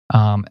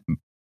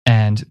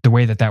 And the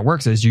way that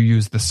works is you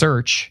use the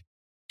search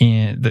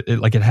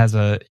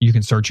you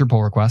can search your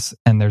pull requests,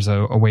 and there's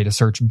a way to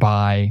search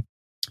by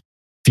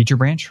feature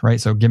branch, right?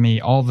 So give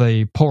me all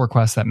the pull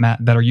requests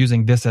that are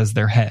using this as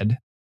their head,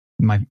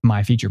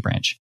 my feature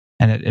branch,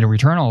 and it'll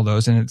return all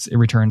those, and it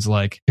returns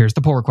like, here's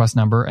the pull request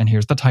number, and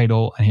here's the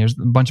title, and here's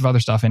a bunch of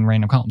other stuff in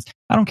random columns.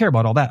 I don't care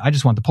about all that. I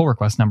just want the pull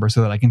request number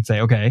so that I can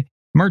say, okay,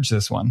 merge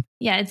this one.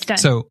 Yeah, it's done.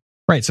 So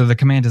the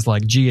command is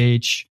like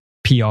GH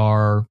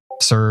PR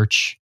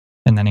search,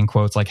 and then in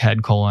quotes like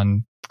head :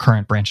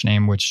 current branch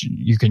name, which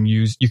you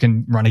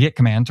can run a git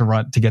command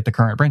to get the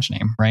current branch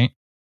name, right?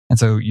 And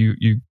so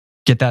you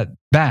get that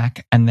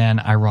back, and then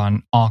I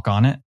run awk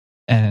on it,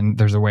 and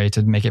there's a way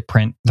to make it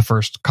print the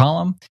first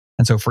column.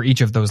 And so for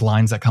each of those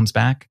lines that comes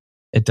back,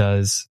 it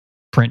does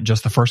print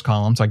just the first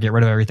column. So I get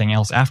rid of everything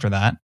else after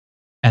that.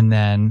 And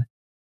then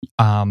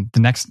the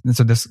next,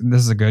 so this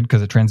is a good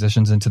because it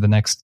transitions into the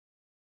next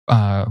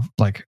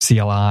like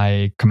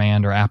CLI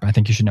command or app I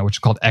think you should know, which is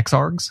called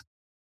xargs,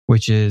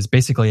 which is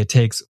basically it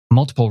takes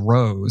multiple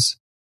rows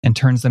and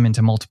turns them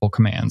into multiple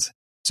commands.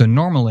 So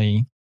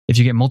normally, if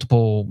you get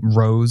multiple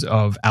rows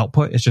of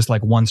output, it's just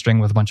like one string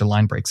with a bunch of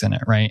line breaks in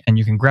it, right? And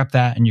you can grep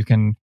that and you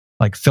can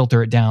like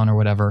filter it down or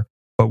whatever.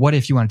 But what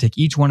if you want to take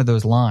each one of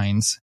those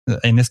lines,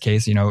 in this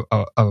case,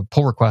 a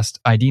pull request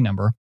ID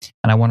number,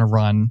 and I want to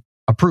run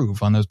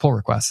approve on those pull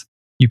requests?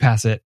 You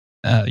pass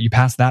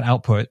that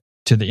output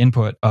to the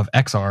input of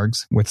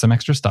xargs with some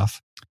extra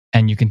stuff,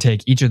 and you can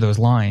take each of those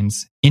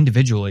lines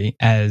individually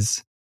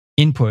as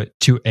input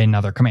to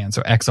another command.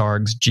 So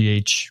xargs,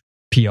 GH,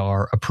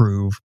 PR,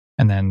 approve,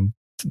 and then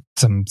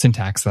some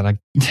syntax that I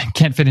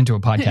can't fit into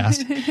a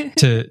podcast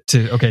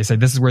to say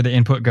this is where the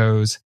input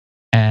goes.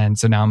 And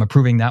so now I'm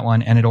approving that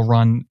one, and it'll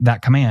run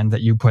that command that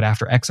you put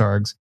after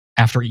xargs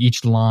after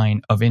each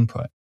line of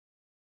input.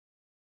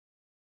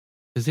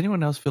 Does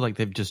anyone else feel like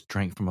they've just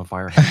drank from a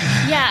fire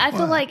hydrant? Yeah, I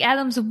feel like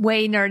Adam's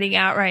way nerding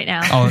out right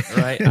now. Oh,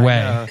 right.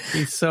 Way.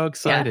 He's so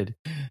excited.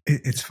 Yeah.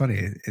 It's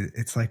funny.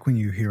 It's like when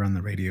you hear on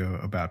the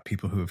radio about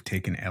people who have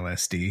taken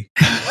LSD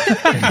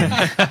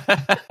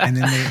and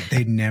then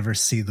they never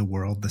see the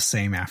world the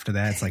same after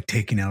that. It's like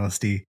taking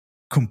LSD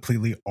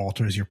completely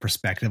alters your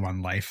perspective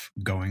on life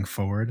going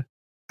forward.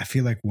 I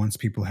feel like once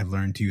people have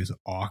learned to use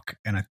awk,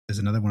 and there's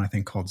another one I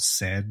think called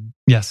sed,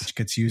 yes, which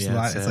gets used a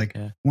lot. It's like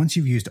once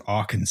you've used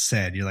awk and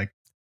sed, you're like,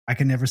 I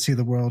can never see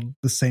the world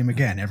the same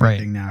again.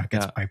 Everything now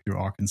gets piped through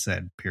awk and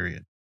sed,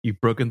 period.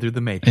 You've broken through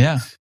the matrix. Yeah.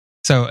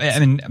 So, I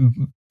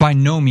mean, by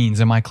no means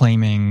am I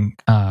claiming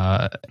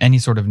any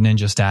sort of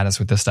ninja status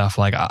with this stuff.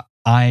 Like,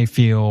 I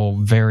feel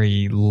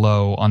very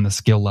low on the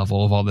skill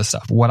level of all this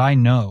stuff. What I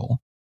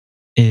know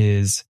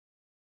is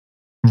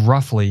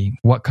roughly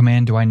what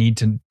command do I need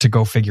to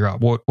go figure out?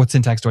 What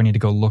syntax do I need to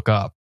go look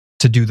up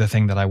to do the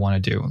thing that I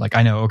want to do? Like,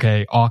 I know,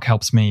 okay, awk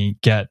helps me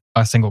get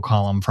a single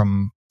column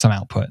from some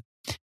output.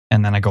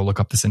 And then I go look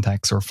up the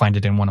syntax or find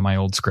it in one of my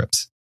old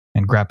scripts.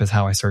 And grep is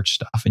how I search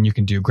stuff. And you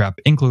can do grep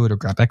include or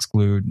grep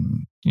exclude.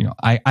 And,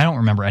 I don't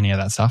remember any of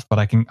that stuff, but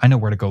I know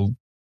where to go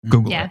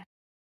Google it.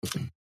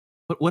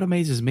 But what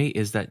amazes me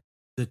is that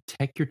the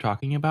tech you're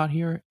talking about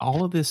here,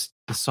 all of the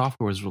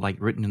software was like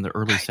written in the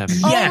early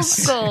 70s.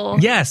 Yes. Old school.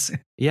 Yes.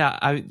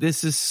 Yeah.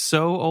 This is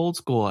so old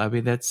school. I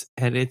mean, it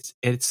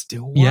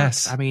still works.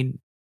 Yes. I mean,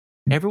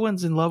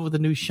 everyone's in love with the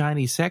new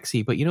shiny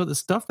sexy, but the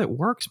stuff that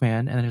works,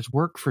 man, and has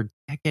worked for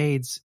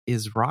decades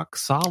is rock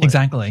solid.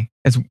 Exactly.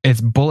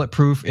 It's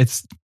bulletproof.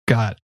 It's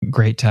got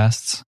great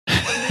tests.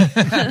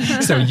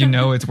 So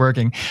it's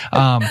working.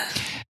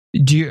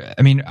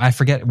 I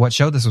forget what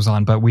show this was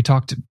on, but we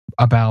talked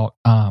about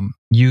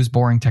use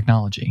boring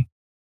technology.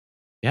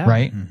 Yeah.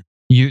 Right?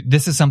 Mm-hmm.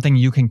 This is something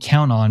you can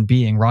count on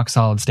being rock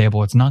solid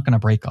stable. It's not going to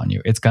break on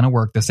you. It's going to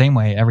work the same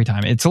way every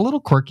time. It's a little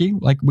quirky,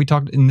 like we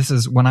talked, and this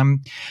is when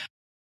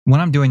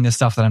I'm doing this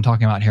stuff that I'm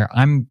talking about here,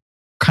 I'm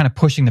kind of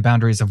pushing the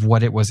boundaries of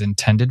what it was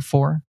intended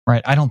for,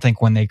 right? I don't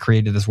think when they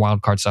created this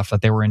wildcard stuff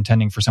that they were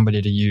intending for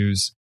somebody to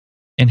use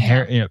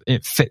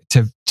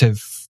to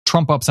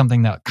trump up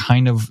something that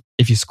kind of,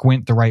 if you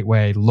squint the right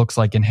way, looks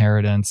like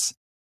inheritance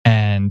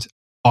and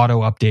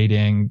auto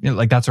updating,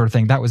 like that sort of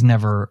thing. That was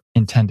never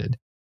intended.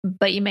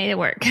 But you made it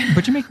work.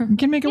 But you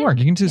can make it work.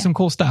 You can do some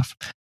cool stuff.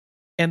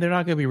 And they're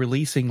not going to be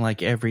releasing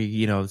like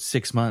every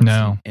 6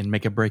 months and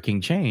make a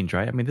breaking change,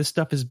 right? I mean, this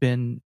stuff has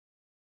been.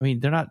 I mean,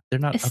 they're not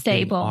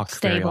stable.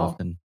 Very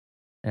often.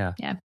 Yeah.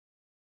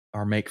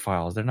 Our make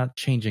files. They're not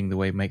changing the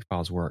way make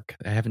files work.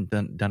 They haven't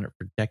done it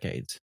for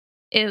decades.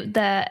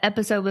 The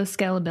episode was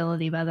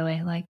scalability, by the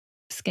way, like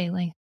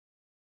scaling.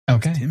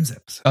 Okay. Tim's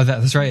episode. Oh,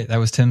 that's right. That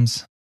was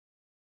Tim's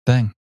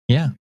thing.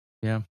 Yeah.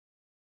 Yeah.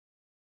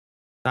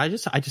 I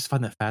just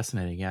find that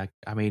fascinating. Yeah.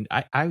 I mean,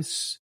 I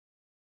was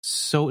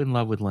so in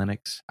love with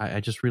Linux. I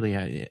just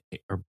really,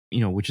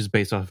 which is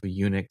based off of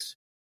Unix.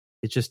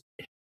 It's just,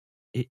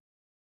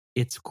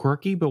 it's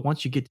quirky, but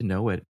once you get to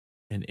know it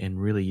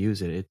and really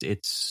use it,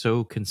 it's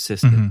so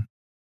consistent.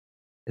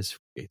 Mm-hmm.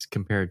 It's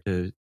compared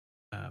to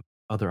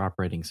other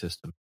operating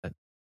systems. That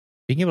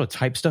being able to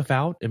type stuff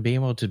out and being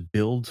able to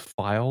build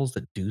files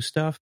that do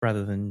stuff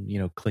rather than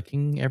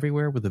clicking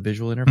everywhere with a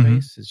visual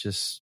interface is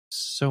just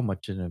so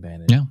much an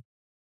advantage. Yeah.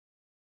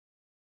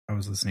 I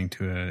was listening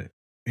to an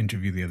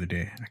interview the other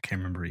day. I can't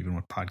remember even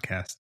what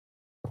podcast,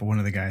 but one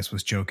of the guys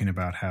was joking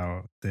about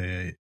how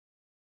the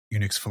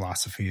Unix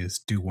philosophy is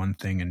do one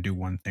thing and do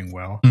one thing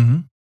well.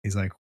 Mm-hmm. He's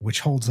like, which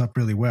holds up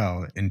really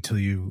well until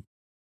you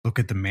look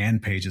at the man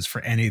pages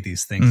for any of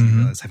these things. You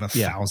realize have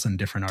 1,000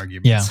 different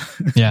arguments.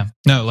 Yeah.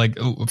 No, like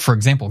for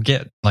example,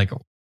 Git. Like,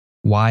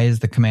 why is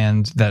the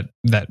command that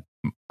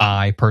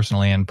I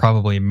personally and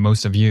probably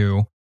most of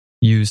you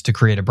use to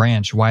create a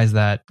branch? Why is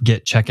that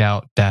git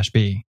checkout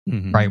 -b?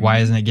 Mm-hmm. Right? Why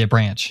isn't it git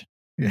branch?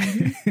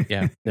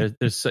 Yeah.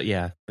 There's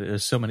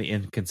so many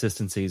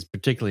inconsistencies,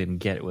 particularly in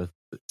Git with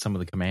some of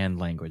the command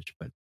language,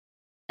 but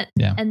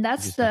yeah. And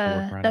that's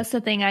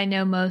the thing I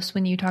know most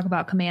when you talk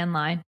about command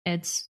line.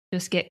 It's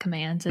just Git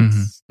commands.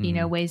 It's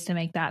ways to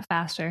make that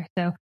faster.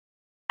 So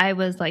I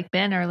was like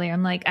Ben earlier.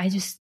 I'm like,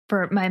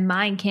 my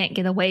mind can't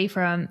get away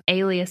from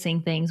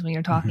aliasing things when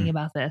you're talking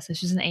about this.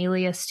 It's just an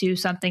alias to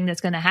something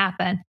that's going to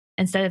happen.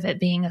 Instead of it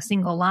being a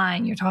single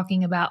line, you're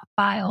talking about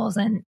files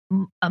and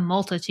a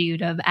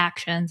multitude of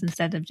actions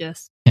instead of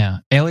just... Yeah.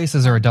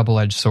 Aliases are a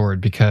double-edged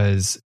sword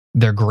because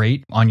they're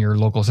great on your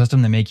local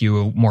system. They make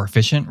you more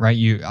efficient, right?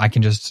 I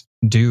can just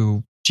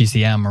do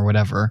GCM or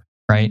whatever,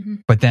 right? Mm-hmm.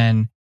 But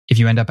then if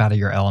you end up out of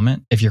your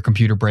element, if your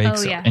computer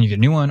breaks and you get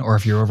a new one, or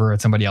if you're over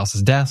at somebody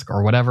else's desk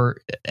or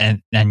whatever,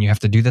 and you have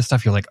to do this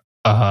stuff, you're like,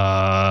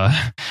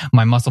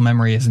 my muscle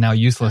memory is now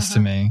useless to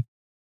me.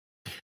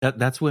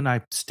 That's when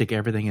I stick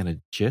everything in a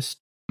gist,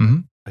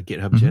 a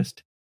GitHub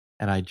gist,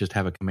 and I just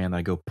have a command that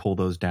I go pull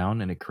those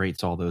down, and it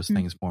creates all those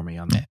things for me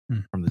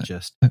from the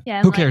gist.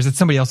 Yeah, who cares? It's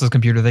somebody else's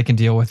computer. They can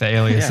deal with the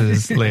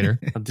aliases later.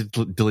 I'll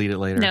delete it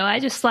later. No, I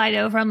just slide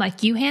over. I'm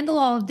like, you handle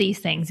all of these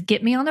things.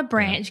 Get me on a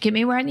branch. Get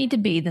me where I need to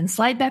be. Then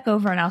slide back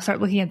over, and I'll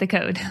start looking at the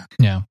code.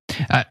 Yeah,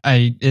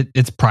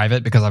 it's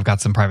private because I've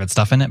got some private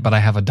stuff in it, but I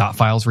have a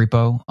 .files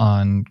repo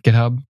on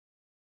GitHub.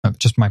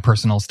 Just my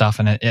personal stuff,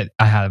 and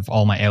I have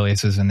all my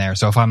aliases in there.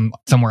 So if I'm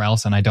somewhere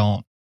else and I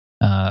don't,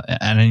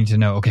 and I need to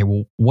know, okay,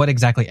 well, what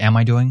exactly am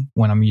I doing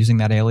when I'm using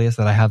that alias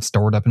that I have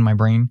stored up in my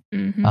brain?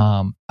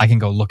 I can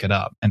go look it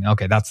up, and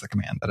okay, that's the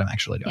command that I'm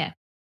actually doing.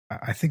 Yeah.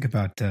 I think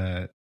about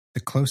the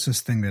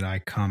closest thing that I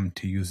come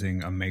to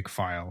using a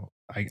makefile,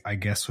 I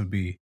guess, would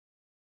be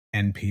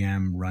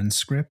npm run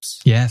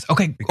scripts. Yes.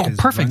 Okay. Because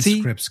perfect. Run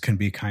scripts can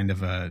be kind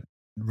of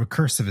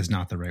recursive is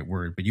not the right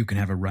word, but you can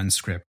have a run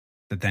script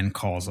that then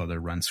calls other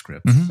run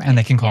scripts. Right. And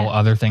they can call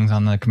other things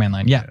on the command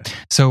line. Yeah.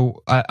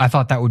 So I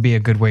thought that would be a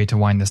good way to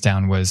wind this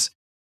down was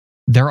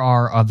there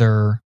are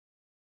other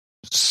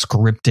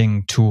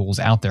scripting tools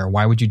out there.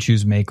 Why would you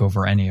choose make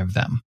over any of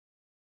them?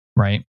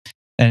 Right.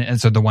 And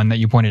so the one that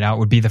you pointed out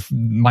would be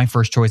my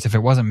first choice. If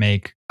it wasn't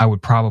make, I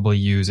would probably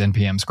use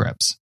NPM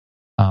scripts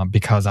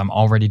because I'm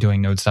already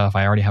doing Node stuff.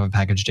 I already have a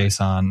package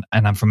JSON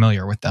and I'm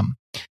familiar with them.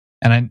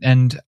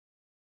 And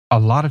a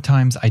lot of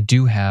times I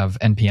do have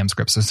NPM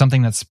scripts. So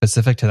something that's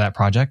specific to that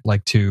project,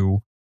 like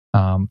to,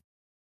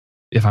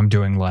 if I'm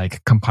doing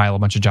like compile a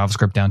bunch of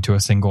JavaScript down to a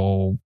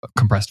single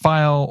compressed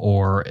file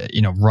or,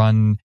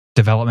 run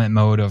development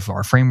mode of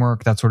our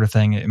framework, that sort of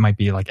thing. It might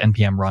be like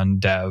NPM run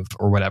dev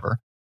or whatever.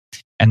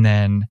 And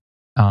then,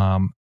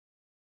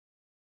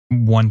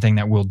 one thing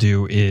that we'll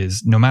do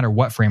is no matter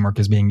what framework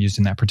is being used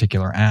in that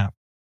particular app,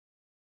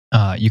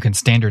 you can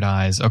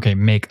standardize, okay,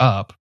 make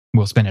up.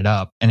 We'll spin it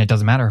up, and it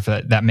doesn't matter if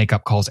that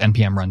makeup calls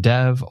npm run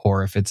dev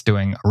or if it's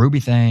doing a Ruby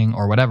thing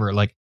or whatever.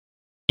 Like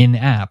in the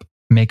app,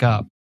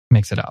 makeup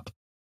makes it up,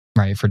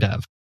 right, for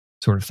dev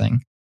sort of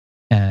thing.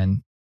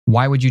 And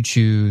why would you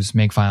choose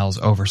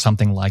makefiles over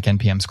something like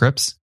npm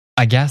scripts?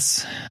 I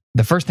guess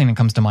the first thing that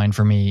comes to mind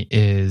for me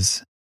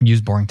is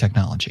use boring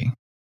technology,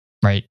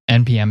 right?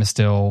 NPM is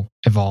still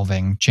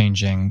evolving,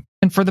 changing,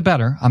 and for the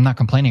better. I'm not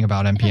complaining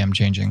about NPM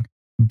changing,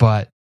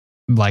 but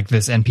like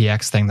this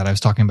NPX thing that I was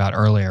talking about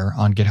earlier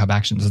on GitHub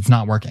Actions, it's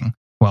not working.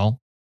 Well,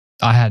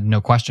 I had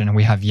no question, and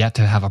we have yet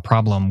to have a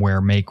problem where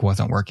make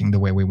wasn't working the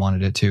way we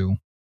wanted it to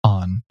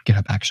on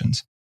GitHub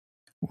Actions.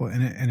 Well,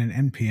 in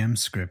an NPM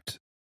script,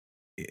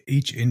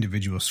 each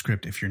individual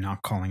script, if you're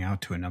not calling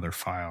out to another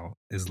file,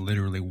 is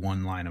literally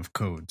one line of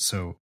code.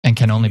 So and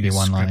can only be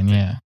one line.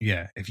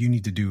 Yeah. If you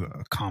need to do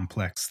a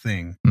complex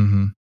thing,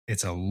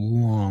 it's a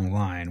long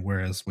line.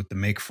 Whereas with the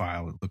make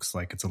file, it looks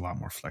like it's a lot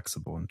more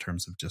flexible in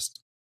terms of just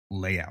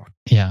layout.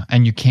 Yeah.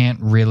 And you can't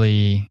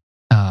really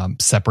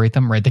separate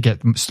them, right? They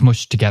get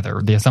smushed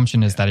together. The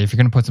assumption is that if you're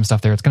going to put some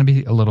stuff there, it's going to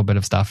be a little bit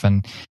of stuff.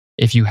 And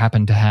if you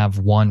happen to have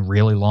one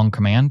really long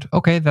command,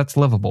 okay, that's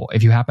livable.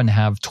 If you happen to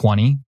have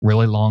 20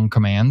 really long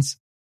commands,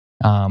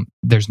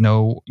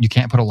 you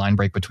can't put a line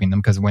break between them,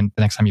 because when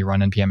the next time you run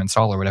npm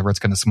install or whatever, it's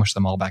going to smush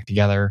them all back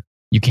together.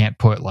 You can't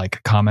put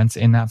like comments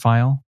in that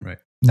file. Right.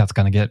 That's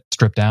going to get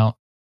stripped out.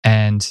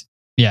 And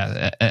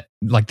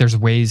like there's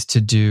ways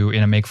to do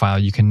in a make file,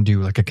 you can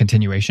do like a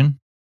continuation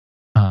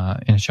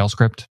in a shell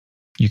script.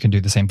 You can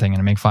do the same thing in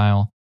a make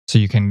file. So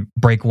you can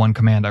break one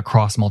command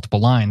across multiple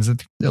lines.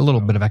 It's a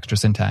little bit of extra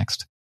syntax,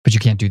 but you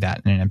can't do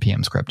that in an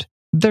npm script.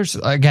 There's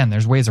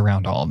ways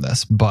around all of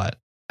this, but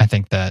I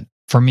think that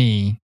for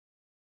me,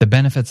 the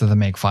benefits of the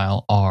make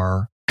file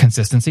are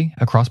consistency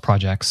across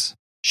projects,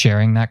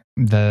 sharing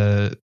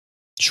the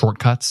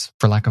shortcuts,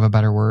 for lack of a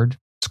better word,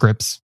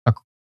 scripts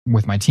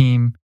with my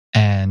team,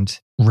 and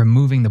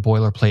removing the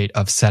boilerplate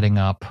of setting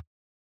up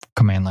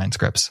command line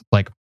scripts.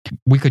 Like,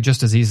 we could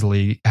just as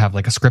easily have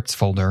like a scripts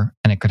folder,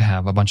 and it could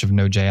have a bunch of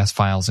Node.js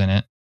files in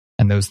it.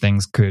 And those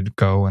things could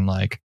go and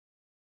like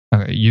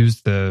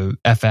use the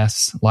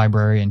FS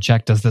library and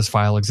check, does this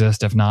file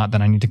exist? If not,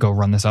 then I need to go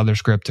run this other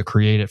script to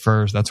create it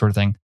first, that sort of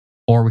thing.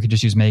 Or we could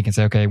just use make and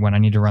say, okay, when I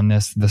need to run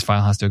this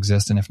file has to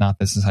exist. And if not,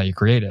 this is how you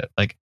create it.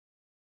 Like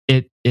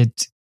it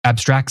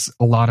abstracts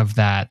a lot of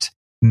that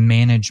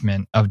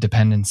management of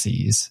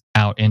dependencies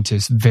out into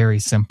very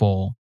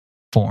simple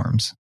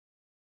forms.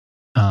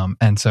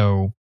 And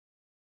so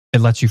it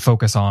lets you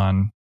focus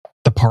on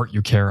the part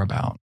you care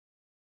about,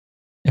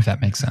 if that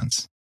makes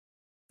sense.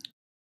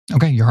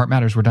 Okay, your heart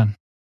matters. We're done.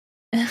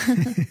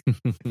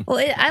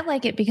 Well, I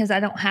like it because I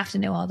don't have to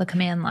know all the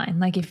command line.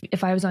 Like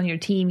if I was on your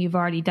team, you've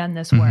already done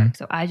this work.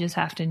 So I just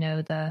have to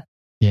know the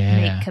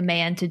make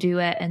command to do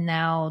it. And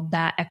now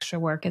that extra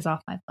work is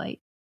off my plate.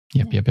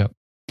 Yep.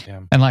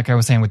 Yeah. And like I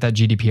was saying with that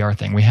GDPR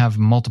thing, we have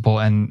multiple,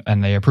 and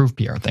they approve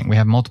PR thing, we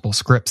have multiple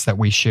scripts that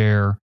we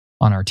share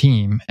on our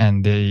team.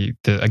 And the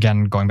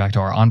again, going back to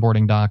our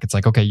onboarding doc, it's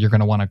like, okay, you're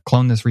going to want to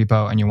clone this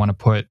repo and you want to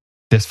put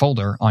this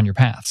folder on your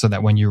path so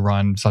that when you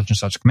run such and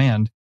such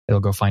command,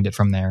 it'll go find it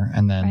from there.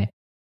 And then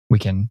we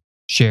can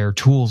share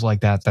tools like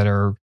that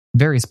are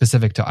very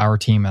specific to our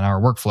team and our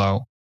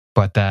workflow,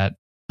 but that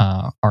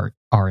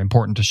are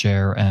important to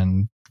share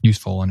and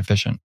useful and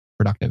efficient,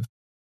 productive.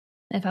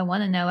 If I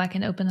want to know, I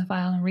can open the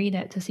file and read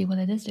it to see what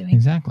it is doing.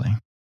 Exactly.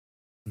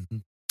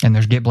 And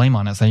there's git blame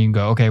on it. So you can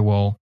go, okay,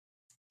 well,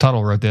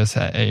 Tuttle wrote this,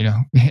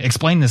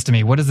 explain this to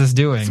me. What is this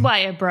doing? That's why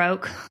it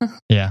broke.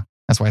 Yeah,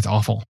 that's why it's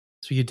awful.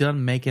 So you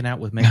done making out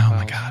with make files? Oh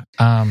my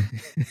God.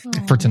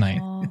 For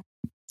tonight.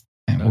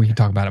 And we can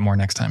talk about it more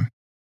next time.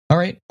 All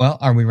right. Well,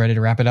 are we ready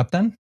to wrap it up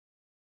then?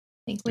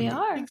 I think we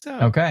are. I think so.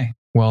 Okay.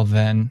 Well,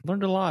 then.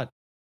 Learned a lot.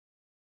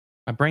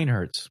 My brain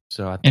hurts.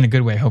 In a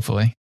good way,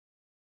 hopefully.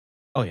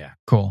 Oh, yeah.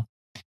 Cool.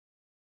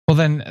 Well,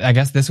 then I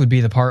guess this would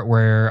be the part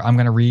where I'm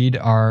going to read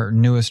our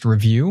newest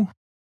review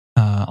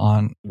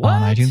on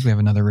iTunes. We have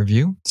another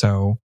review.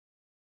 So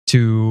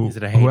to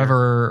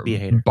whoever,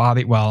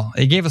 Bobby, well,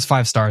 he gave us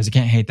 5 stars. You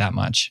can't hate that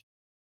much.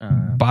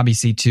 Bobby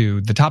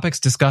C2, the topics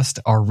discussed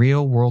are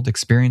real world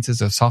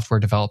experiences of software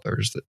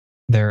developers.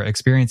 Their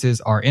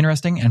experiences are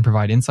interesting and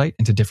provide insight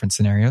into different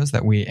scenarios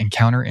that we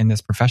encounter in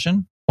this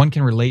profession. One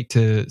can relate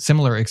to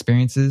similar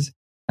experiences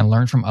and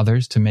learn from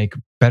others to make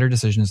better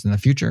decisions in the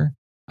future.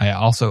 I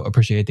also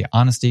appreciate the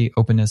honesty,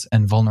 openness,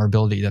 and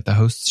vulnerability that the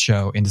hosts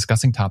show in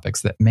discussing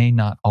topics that may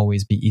not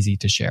always be easy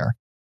to share.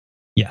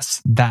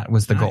 Yes, that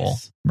was the goal,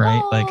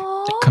 right? Aww. Like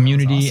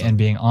community and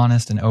being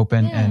honest and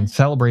open and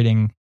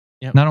celebrating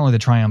not only the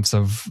triumphs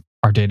of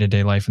our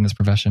day-to-day life in this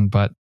profession,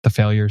 but the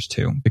failures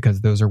too, because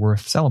those are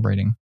worth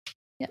celebrating.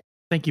 Yep.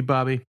 Thank you,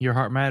 Bobby. Your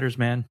heart matters,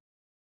 man.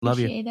 Love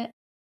Appreciate you. It.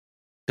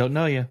 Don't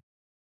know you,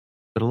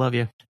 but I love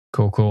you.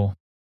 Cool.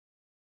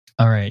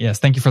 All right. Yes.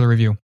 Thank you for the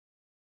review.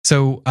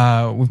 So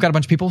we've got a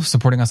bunch of people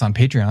supporting us on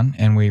Patreon,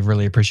 and we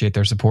really appreciate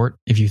their support.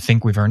 If you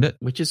think we've earned it,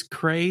 which is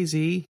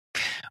crazy,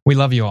 we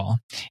love you all.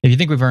 If you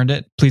think we've earned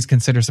it, please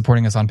consider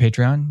supporting us on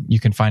Patreon. You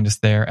can find us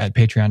there at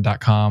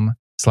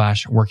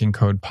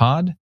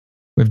patreon.com/workingcodepod.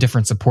 We have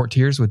different support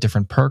tiers with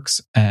different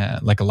perks,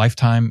 like a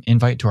lifetime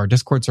invite to our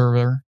Discord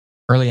server,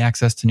 early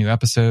access to new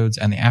episodes,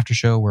 and the after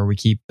show where we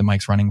keep the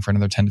mics running for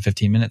another 10 to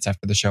 15 minutes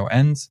after the show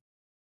ends.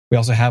 We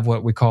also have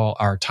what we call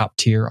our top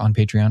tier on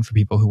Patreon for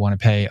people who want to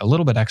pay a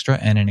little bit extra,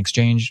 and in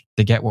exchange,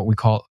 they get what we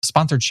call a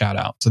sponsored shout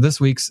out. So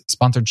this week's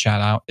sponsored shout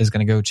out is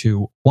going to go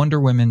to Wonder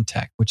Women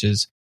Tech, which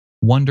is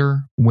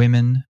Wonder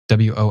Women,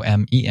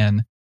 WOMEN,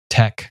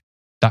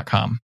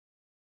 tech.com.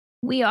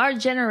 We Are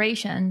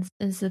Generations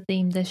is the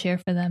theme this year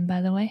for them,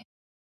 by the way.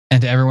 And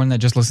to everyone that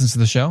just listens to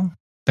the show,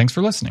 thanks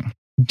for listening.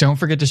 Don't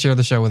forget to share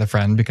the show with a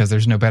friend because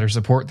there's no better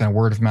support than a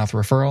word-of-mouth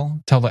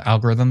referral. Tell the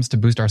algorithms to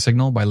boost our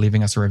signal by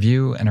leaving us a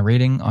review and a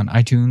rating on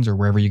iTunes or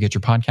wherever you get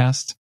your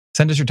podcasts.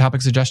 Send us your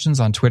topic suggestions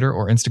on Twitter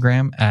or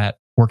Instagram at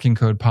Working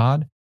Code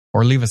Pod,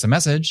 or leave us a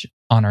message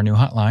on our new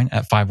hotline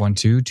at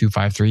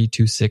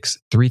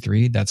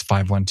 512-253-2633. That's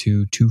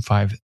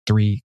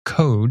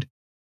 512-253-CODE.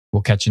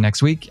 We'll catch you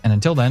next week, and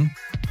until then,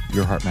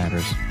 your heart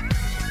matters.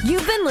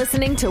 You've been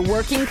listening to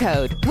Working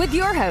Code with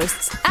your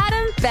hosts,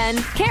 Adam,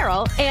 Ben,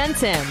 Carol, and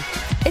Tim.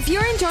 If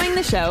you're enjoying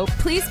the show,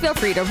 please feel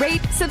free to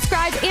rate,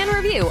 subscribe, and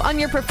review on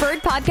your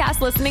preferred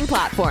podcast listening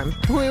platform.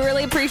 We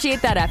really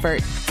appreciate that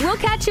effort. We'll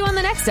catch you on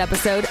the next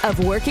episode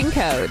of Working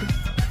Code.